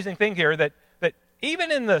the amazing thing here, that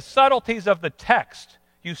even in the subtleties of the text,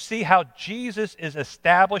 you see how Jesus is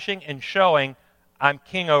establishing and showing, I'm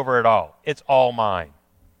king over it all. It's all mine.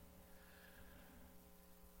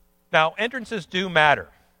 Now, entrances do matter.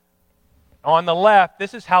 On the left,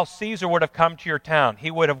 this is how Caesar would have come to your town.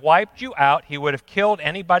 He would have wiped you out. He would have killed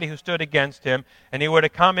anybody who stood against him. And he would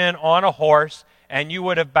have come in on a horse, and you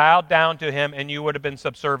would have bowed down to him, and you would have been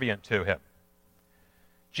subservient to him.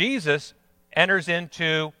 Jesus enters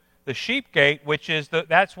into the sheep gate, which is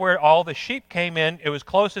that's where all the sheep came in. It was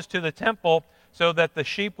closest to the temple, so that the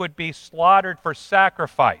sheep would be slaughtered for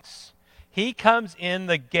sacrifice. He comes in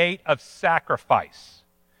the gate of sacrifice.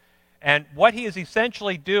 And what he is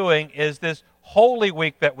essentially doing is this Holy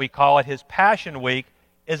Week that we call it, his Passion Week,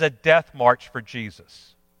 is a death march for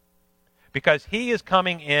Jesus. Because he is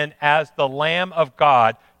coming in as the Lamb of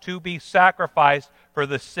God to be sacrificed for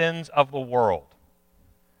the sins of the world.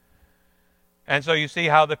 And so you see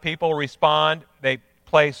how the people respond. They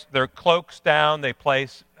place their cloaks down, they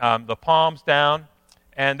place the palms down,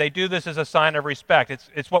 and they do this as a sign of respect.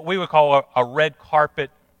 It's what we would call a red carpet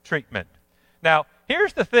treatment. Now,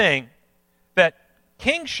 here's the thing, that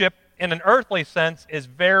kingship in an earthly sense is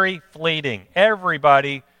very fleeting.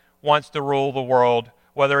 Everybody wants to rule the world,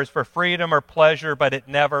 whether it's for freedom or pleasure, but it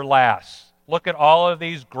never lasts. Look at all of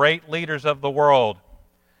these great leaders of the world.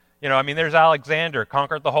 There's Alexander,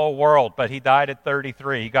 conquered the whole world, but he died at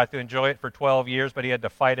 33. He got to enjoy it for 12 years, but he had to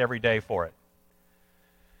fight every day for it.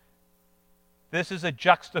 This is a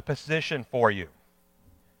juxtaposition for you,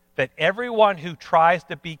 that everyone who tries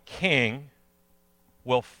to be king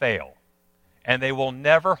will fail, and they will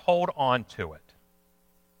never hold on to it.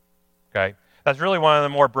 Okay? That's really one of the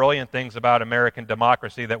more brilliant things about American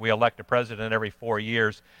democracy, that we elect a president every 4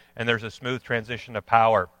 years, and there's a smooth transition of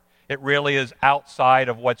power. It really is outside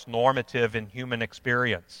of what's normative in human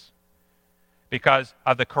experience. Because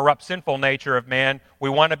of the corrupt, sinful nature of man, we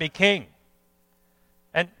want to be king.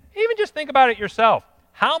 And even just think about it yourself.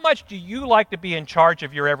 How much do you like to be in charge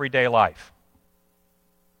of your everyday life?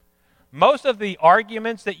 Most of the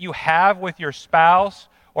arguments that you have with your spouse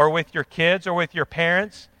or with your kids or with your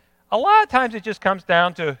parents, a lot of times it just comes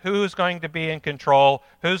down to who's going to be in control,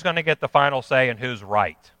 who's going to get the final say, and who's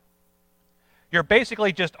right. You're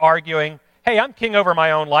basically just arguing, hey, I'm king over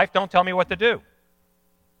my own life, don't tell me what to do.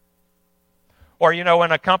 Or,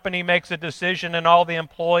 when a company makes a decision and all the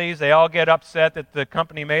employees, they all get upset that the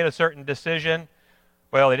company made a certain decision.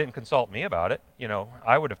 Well, they didn't consult me about it.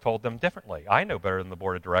 I would have told them differently. I know better than the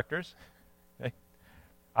board of directors.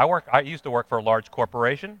 I used to work for a large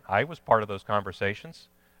corporation. I was part of those conversations.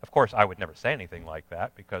 Of course, I would never say anything like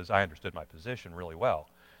that because I understood my position really well.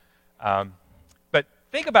 But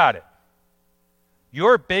think about it.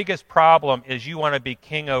 Your biggest problem is you want to be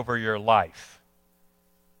king over your life.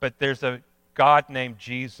 But there's a God named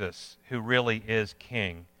Jesus who really is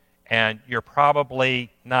king, and you're probably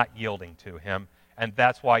not yielding to him, and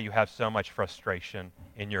that's why you have so much frustration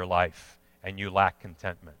in your life, and you lack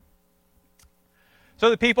contentment. So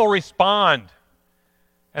the people respond,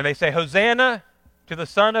 and they say, Hosanna to the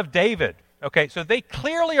Son of David. Okay, so they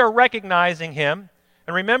clearly are recognizing him.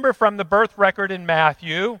 And remember from the birth record in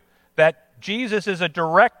Matthew that Jesus is a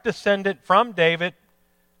direct descendant from David,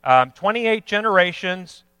 28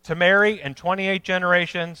 generations to Mary and 28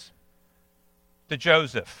 generations to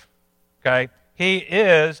Joseph. Okay, he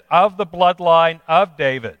is of the bloodline of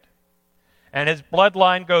David. And his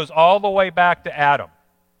bloodline goes all the way back to Adam,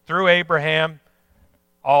 through Abraham,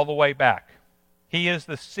 all the way back. He is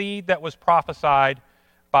the seed that was prophesied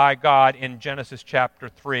by God in Genesis chapter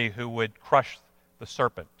 3, who would crush the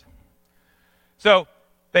serpent. So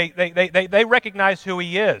they recognize who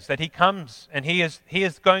he is, that he comes and he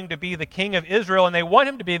is going to be the king of Israel, and they want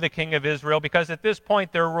him to be the king of Israel because at this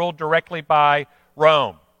point they're ruled directly by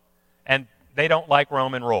Rome, and they don't like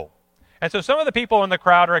Roman rule. And so some of the people in the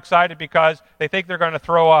crowd are excited because they think they're going to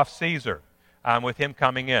throw off Caesar with him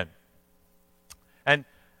coming in. And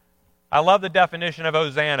I love the definition of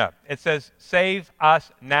Hosanna. It says, save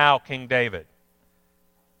us now, King David.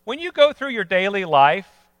 When you go through your daily life,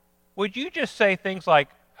 would you just say things like,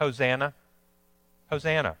 Hosanna?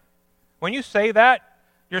 Hosanna. When you say that,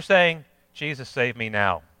 you're saying, Jesus, save me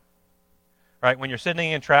now. Right? When you're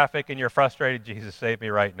sitting in traffic and you're frustrated, Jesus, save me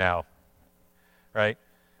right now. Right?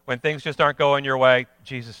 When things just aren't going your way,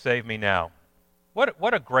 Jesus, save me now.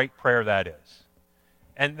 What a great prayer that is.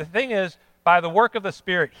 And the thing is, by the work of the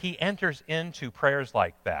Spirit, he enters into prayers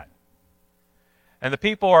like that. And the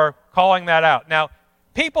people are calling that out. Now,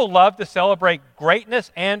 people love to celebrate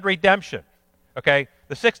greatness and redemption. Okay,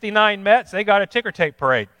 the 69 Mets, they got a ticker tape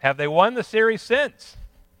parade. Have they won the series since?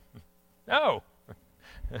 No.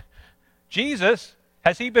 Jesus,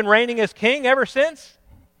 has he been reigning as king ever since?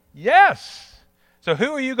 Yes. So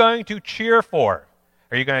who are you going to cheer for?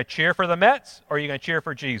 Are you going to cheer for the Mets or are you going to cheer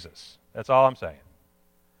for Jesus? That's all I'm saying.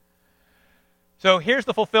 So here's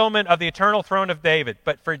the fulfillment of the eternal throne of David.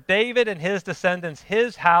 But for David and his descendants,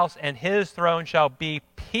 his house and his throne shall be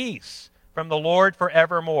peace from the Lord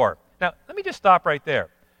forevermore. Now, let me just stop right there.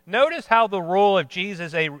 Notice how the rule of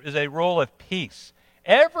Jesus is a rule of peace.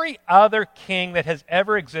 Every other king that has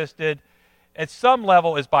ever existed at some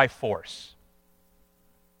level is by force,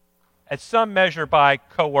 at some measure by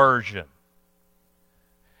coercion.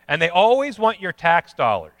 And they always want your tax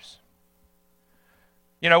dollars.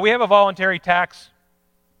 You know, we have a voluntary tax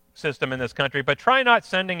system in this country, but try not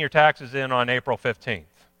sending your taxes in on April 15th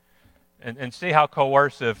and see how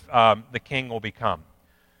coercive the king will become.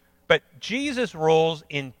 But Jesus rules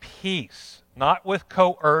in peace, not with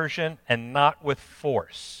coercion and not with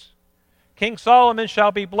force. King Solomon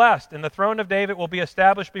shall be blessed, and the throne of David will be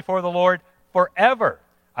established before the Lord forever.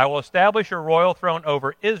 I will establish your royal throne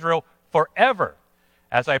over Israel forever,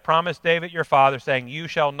 as I promised David your father, saying, you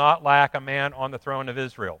shall not lack a man on the throne of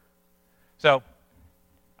Israel. So,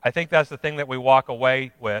 I think that's the thing that we walk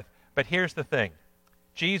away with. But here's the thing.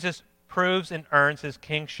 Jesus proves and earns his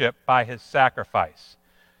kingship by his sacrifice.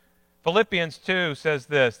 Philippians 2 says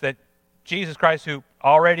this, that Jesus Christ, who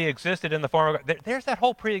already existed in the form of God, there's that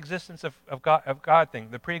whole pre-existence of God thing,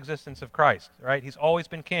 the pre-existence of Christ, right? He's always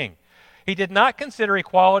been king. He did not consider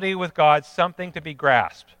equality with God something to be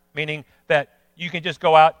grasped, meaning that you can just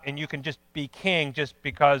go out and you can just be king just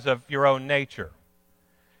because of your own nature.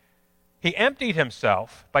 He emptied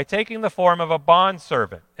himself by taking the form of a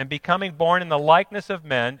bondservant and becoming born in the likeness of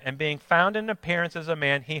men, and being found in appearance as a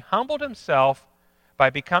man, he humbled himself by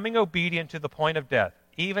becoming obedient to the point of death,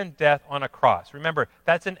 even death on a cross. Remember,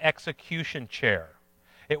 that's an execution chair.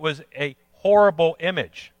 It was a horrible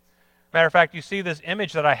image. Matter of fact, you see this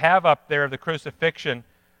image that I have up there of the crucifixion.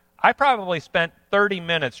 I probably spent 30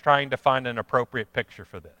 minutes trying to find an appropriate picture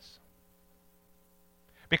for this.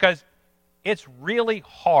 Because it's really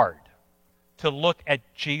hard to look at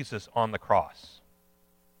Jesus on the cross.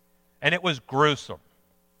 And it was gruesome.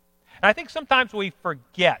 And I think sometimes we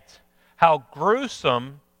forget how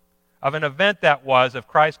gruesome of an event that was of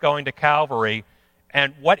Christ going to Calvary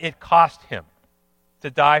and what it cost him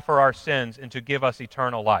to die for our sins and to give us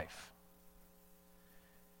eternal life.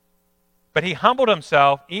 But he humbled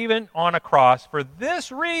himself even on a cross. For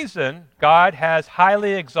this reason, God has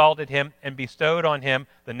highly exalted him and bestowed on him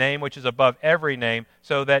the name which is above every name,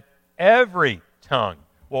 so that every tongue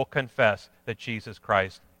will confess that Jesus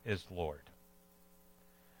Christ is Lord.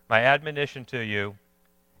 My admonition to you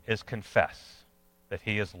is confess that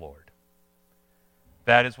he is Lord.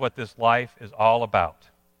 That is what this life is all about.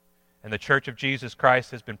 And the Church of Jesus Christ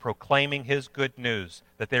has been proclaiming his good news,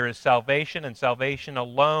 that there is salvation and salvation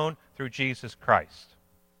alone through Jesus Christ.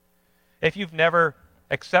 If you've never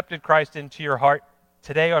accepted Christ into your heart,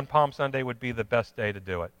 today on Palm Sunday would be the best day to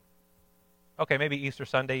do it. Okay, maybe Easter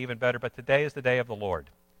Sunday even better, but today is the day of the Lord.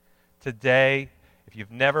 Today, if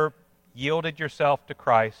you've never yielded yourself to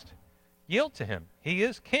Christ, yield to him. He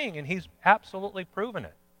is king, and he's absolutely proven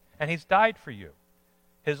it. And he's died for you.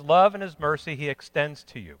 His love and his mercy he extends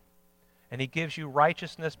to you. And he gives you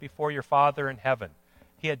righteousness before your Father in heaven.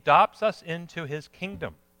 He adopts us into his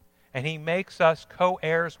kingdom, and he makes us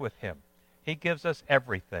co-heirs with him. He gives us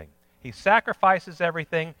everything. He sacrifices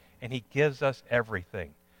everything, and he gives us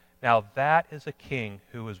everything. Now that is a king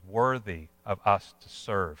who is worthy of us to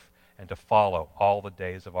serve and to follow all the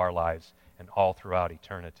days of our lives and all throughout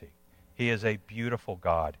eternity. He is a beautiful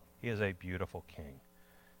God. He is a beautiful king.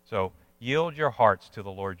 So yield your hearts to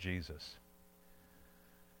the Lord Jesus.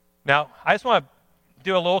 Now, I just want to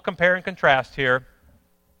do a little compare and contrast here.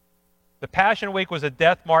 The Passion Week was a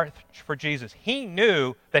death march for Jesus. He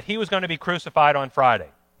knew that he was going to be crucified on Friday,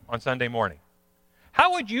 on Sunday morning.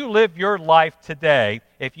 How would you live your life today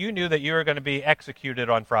if you knew that you were going to be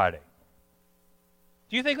executed on Friday?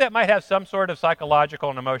 Do you think that might have some sort of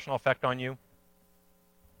psychological and emotional effect on you?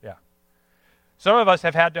 Yeah. Some of us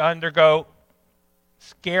have had to undergo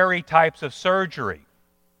scary types of surgery.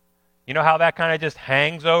 You know how that kind of just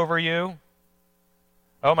hangs over you?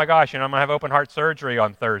 Oh my gosh, I'm going to have open heart surgery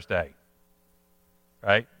on Thursday.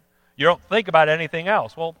 Right? You don't think about anything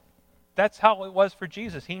else. Well, that's how it was for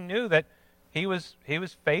Jesus. He knew that he was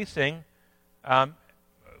facing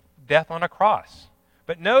death on a cross.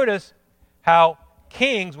 But notice how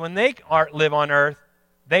kings, when they live on earth,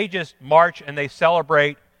 they just march and they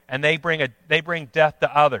celebrate and they bring death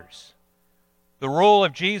to others. The rule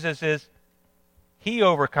of Jesus is he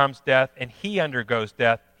overcomes death and he undergoes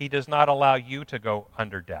death. He does not allow you to go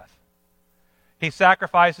under death. He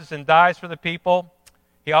sacrifices and dies for the people.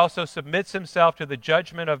 He also submits himself to the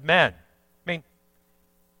judgment of men. I mean,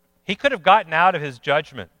 he could have gotten out of his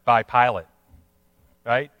judgment by Pilate,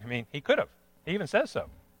 right? I mean, he could have. He even says so.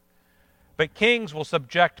 But kings will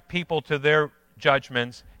subject people to their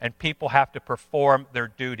judgments, and people have to perform their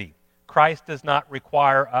duty. Christ does not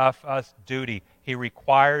require of us duty. He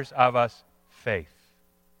requires of us faith,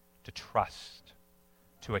 to trust,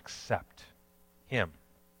 to accept him.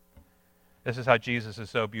 This is how Jesus is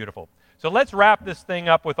so beautiful. So let's wrap this thing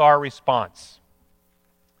up with our response.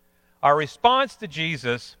 Our response to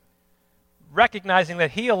Jesus, recognizing that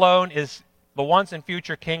he alone is the once and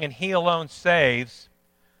future king and he alone saves,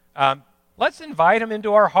 let's invite him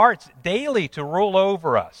into our hearts daily to rule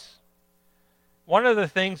over us. One of the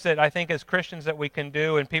things that I think as Christians that we can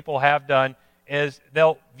do and people have done is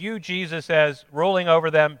they'll view Jesus as ruling over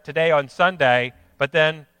them today on Sunday, but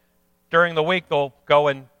then during the week they'll go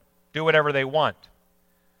and do whatever they want.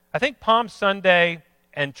 I think Palm Sunday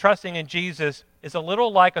and trusting in Jesus is a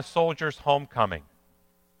little like a soldier's homecoming.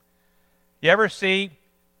 You ever see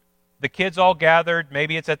the kids all gathered,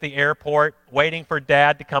 maybe it's at the airport, waiting for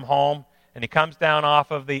dad to come home, and he comes down off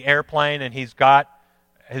of the airplane and he's got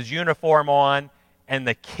his uniform on, and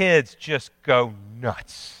the kids just go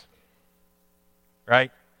nuts,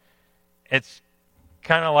 right? It's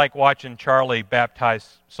kind of like watching Charlie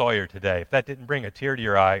baptize Sawyer today. If that didn't bring a tear to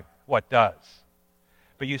your eye, what does?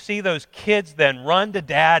 But you see those kids then run to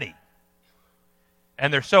daddy,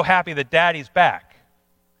 and they're so happy that daddy's back.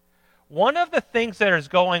 One of the things that is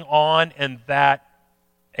going on in that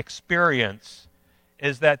experience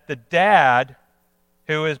is that the dad,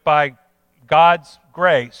 who is by God's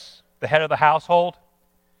grace the head of the household,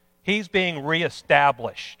 he's being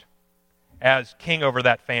reestablished as king over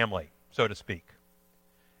that family, so to speak.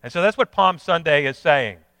 And so that's what Palm Sunday is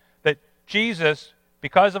saying, that Jesus,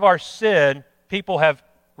 because of our sin, people have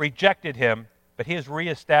rejected him, but he is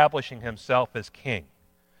reestablishing himself as king.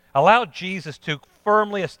 Allow Jesus to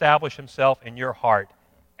firmly establish himself in your heart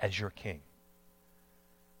as your king.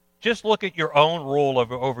 Just look at your own rule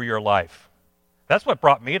over your life. That's what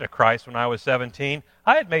brought me to Christ when I was 17.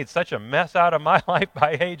 I had made such a mess out of my life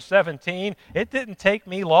by age 17, it didn't take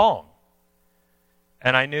me long.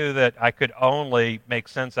 And I knew that I could only make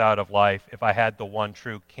sense out of life if I had the one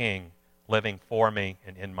true king living for me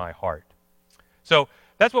and in my heart. So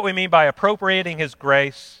that's what we mean by appropriating his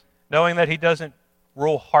grace, knowing that he doesn't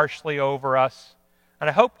rule harshly over us. And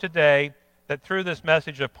I hope today that through this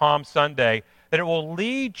message of Palm Sunday, that it will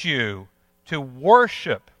lead you to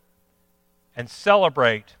worship and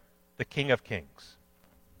celebrate the King of Kings.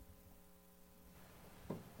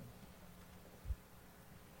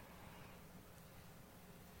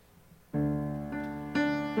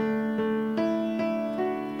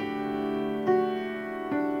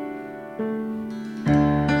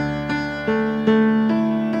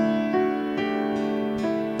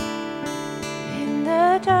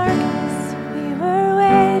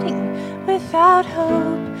 Without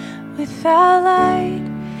hope, without light,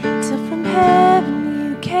 till from heaven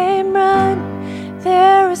you came run.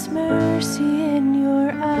 There was mercy in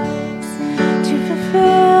your eyes to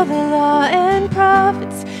fulfill the law and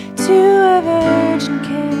prophets. To a virgin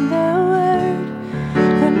came the word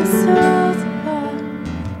from the souls above,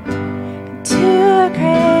 to a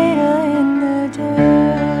cradle in the dirt.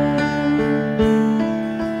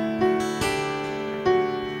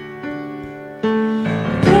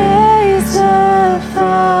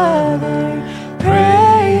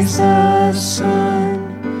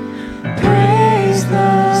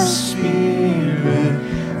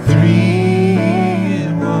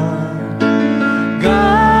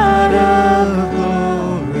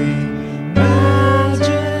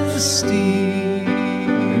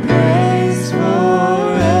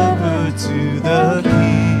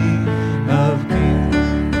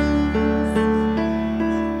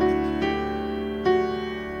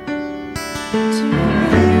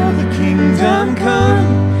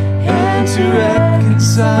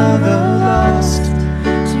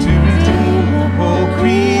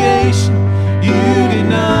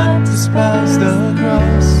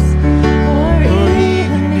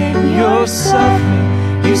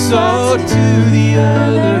 Saw to the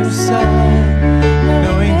other side,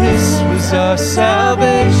 knowing this was our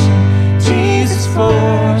salvation. Jesus, for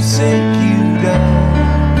our sake you died.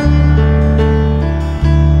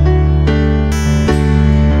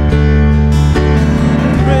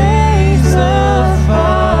 Praise the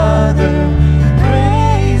Father,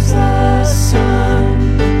 praise the Son,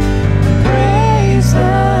 praise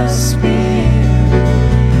the Spirit,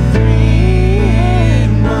 three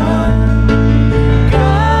in one.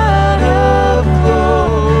 God of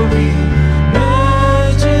glory,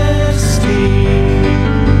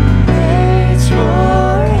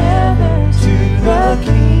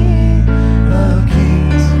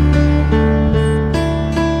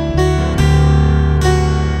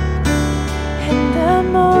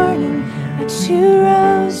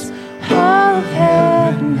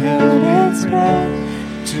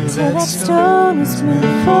 till that stone was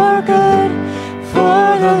moved for good,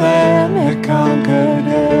 for the Lamb had conquered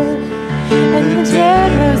it. And the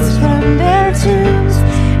dead rose from their tombs,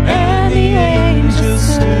 and the angels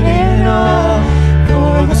stood in awe,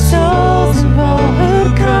 for the souls of all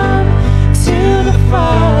who'd come to the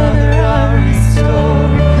Father are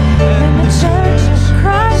restored. And the church of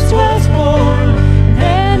Christ was born,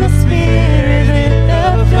 and the Spirit lit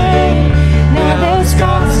the flame. Now this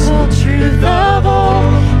gospel truth of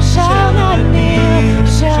old shall not kneel,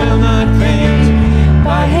 shall not faint.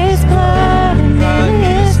 By His blood and in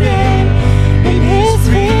His name, in His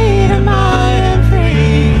freedom I am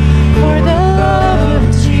free. For the love of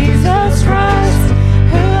Jesus Christ,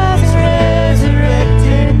 who has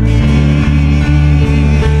resurrected me.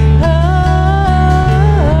 Oh,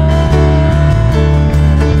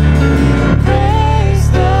 praise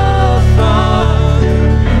the Father,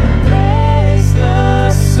 praise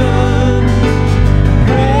the Son,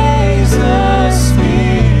 praise the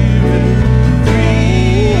Spirit,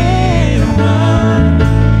 three in one.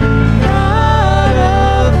 God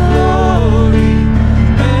of glory,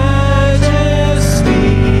 majesty,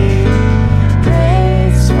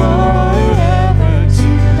 praise forever to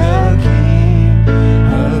the King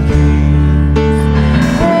of Kings.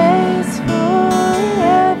 Praise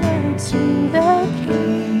forever to the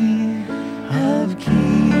King of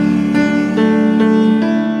Kings.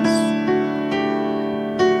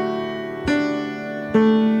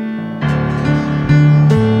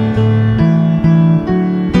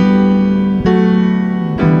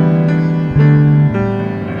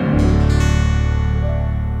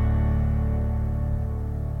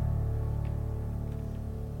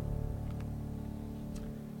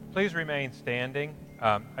 Please remain standing.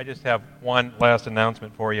 I just have one last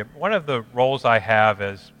announcement for you. One of the roles I have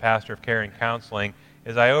as pastor of care and counseling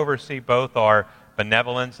is I oversee both our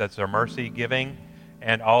benevolence, that's our mercy giving,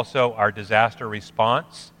 and also our disaster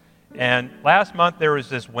response. And last month there was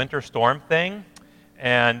this winter storm thing,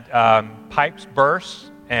 and pipes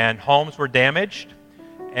burst, and homes were damaged.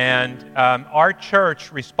 And our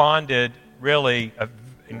church responded really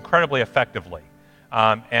incredibly effectively.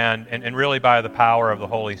 And really by the power of the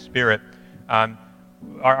Holy Spirit.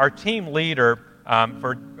 Our team leader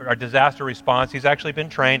for our disaster response, he's actually been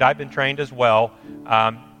trained. I've been trained as well,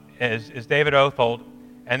 is David Othold.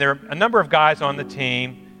 And there are a number of guys on the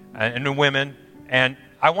team and women, and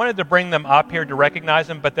I wanted to bring them up here to recognize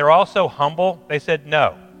them, but they're all so humble, they said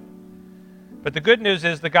no. But the good news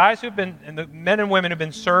is the guys and the men and women who've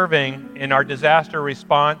been serving in our disaster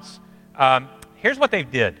response, here's what they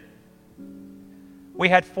did. We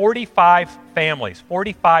had 45 families,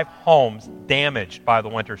 45 homes damaged by the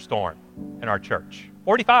winter storm in our church.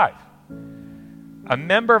 45. A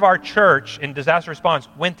member of our church in disaster response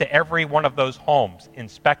went to every one of those homes,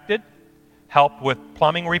 inspected, helped with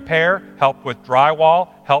plumbing repair, helped with drywall,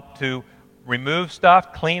 helped to remove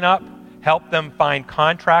stuff, clean up, helped them find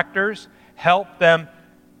contractors, helped them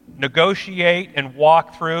negotiate and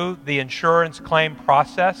walk through the insurance claim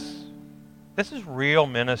process. This is real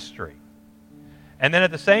ministry. And then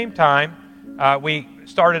at the same time, we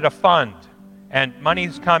started a fund, and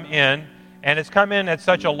money's come in, and it's come in at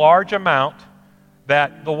such a large amount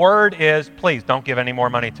that the word is, please don't give any more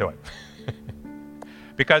money to it.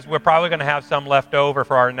 Because we're probably going to have some left over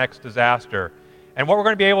for our next disaster. And what we're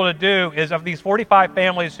going to be able to do is, of these 45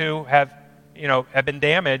 families who have been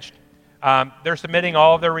damaged, they're submitting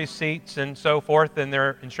all of their receipts and so forth and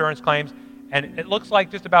their insurance claims, and it looks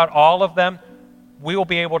like just about all of them, we will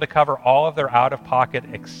be able to cover all of their out-of-pocket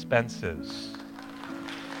expenses.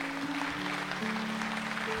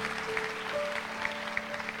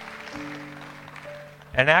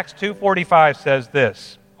 And Acts 2:45 says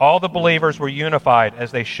this, all the believers were unified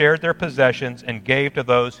as they shared their possessions and gave to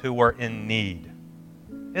those who were in need.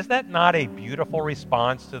 Is that not a beautiful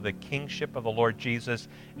response to the kingship of the Lord Jesus?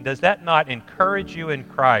 And does that not encourage you in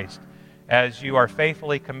Christ as you are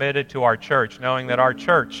faithfully committed to our church, knowing that our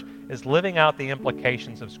church is living out the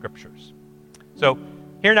implications of Scriptures? So,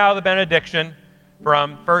 here now the benediction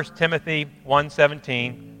from 1 Timothy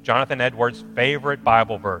 1:17, Jonathan Edwards' favorite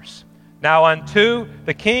Bible verse. Now unto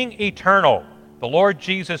the King eternal, the Lord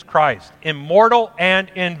Jesus Christ, immortal and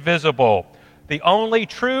invisible, the only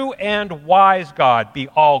true and wise God, be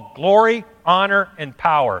all glory, honor, and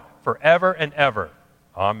power forever and ever.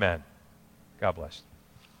 Amen. God bless.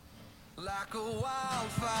 Like a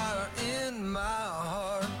wildfire in my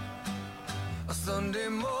heart, a Sunday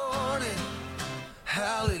morning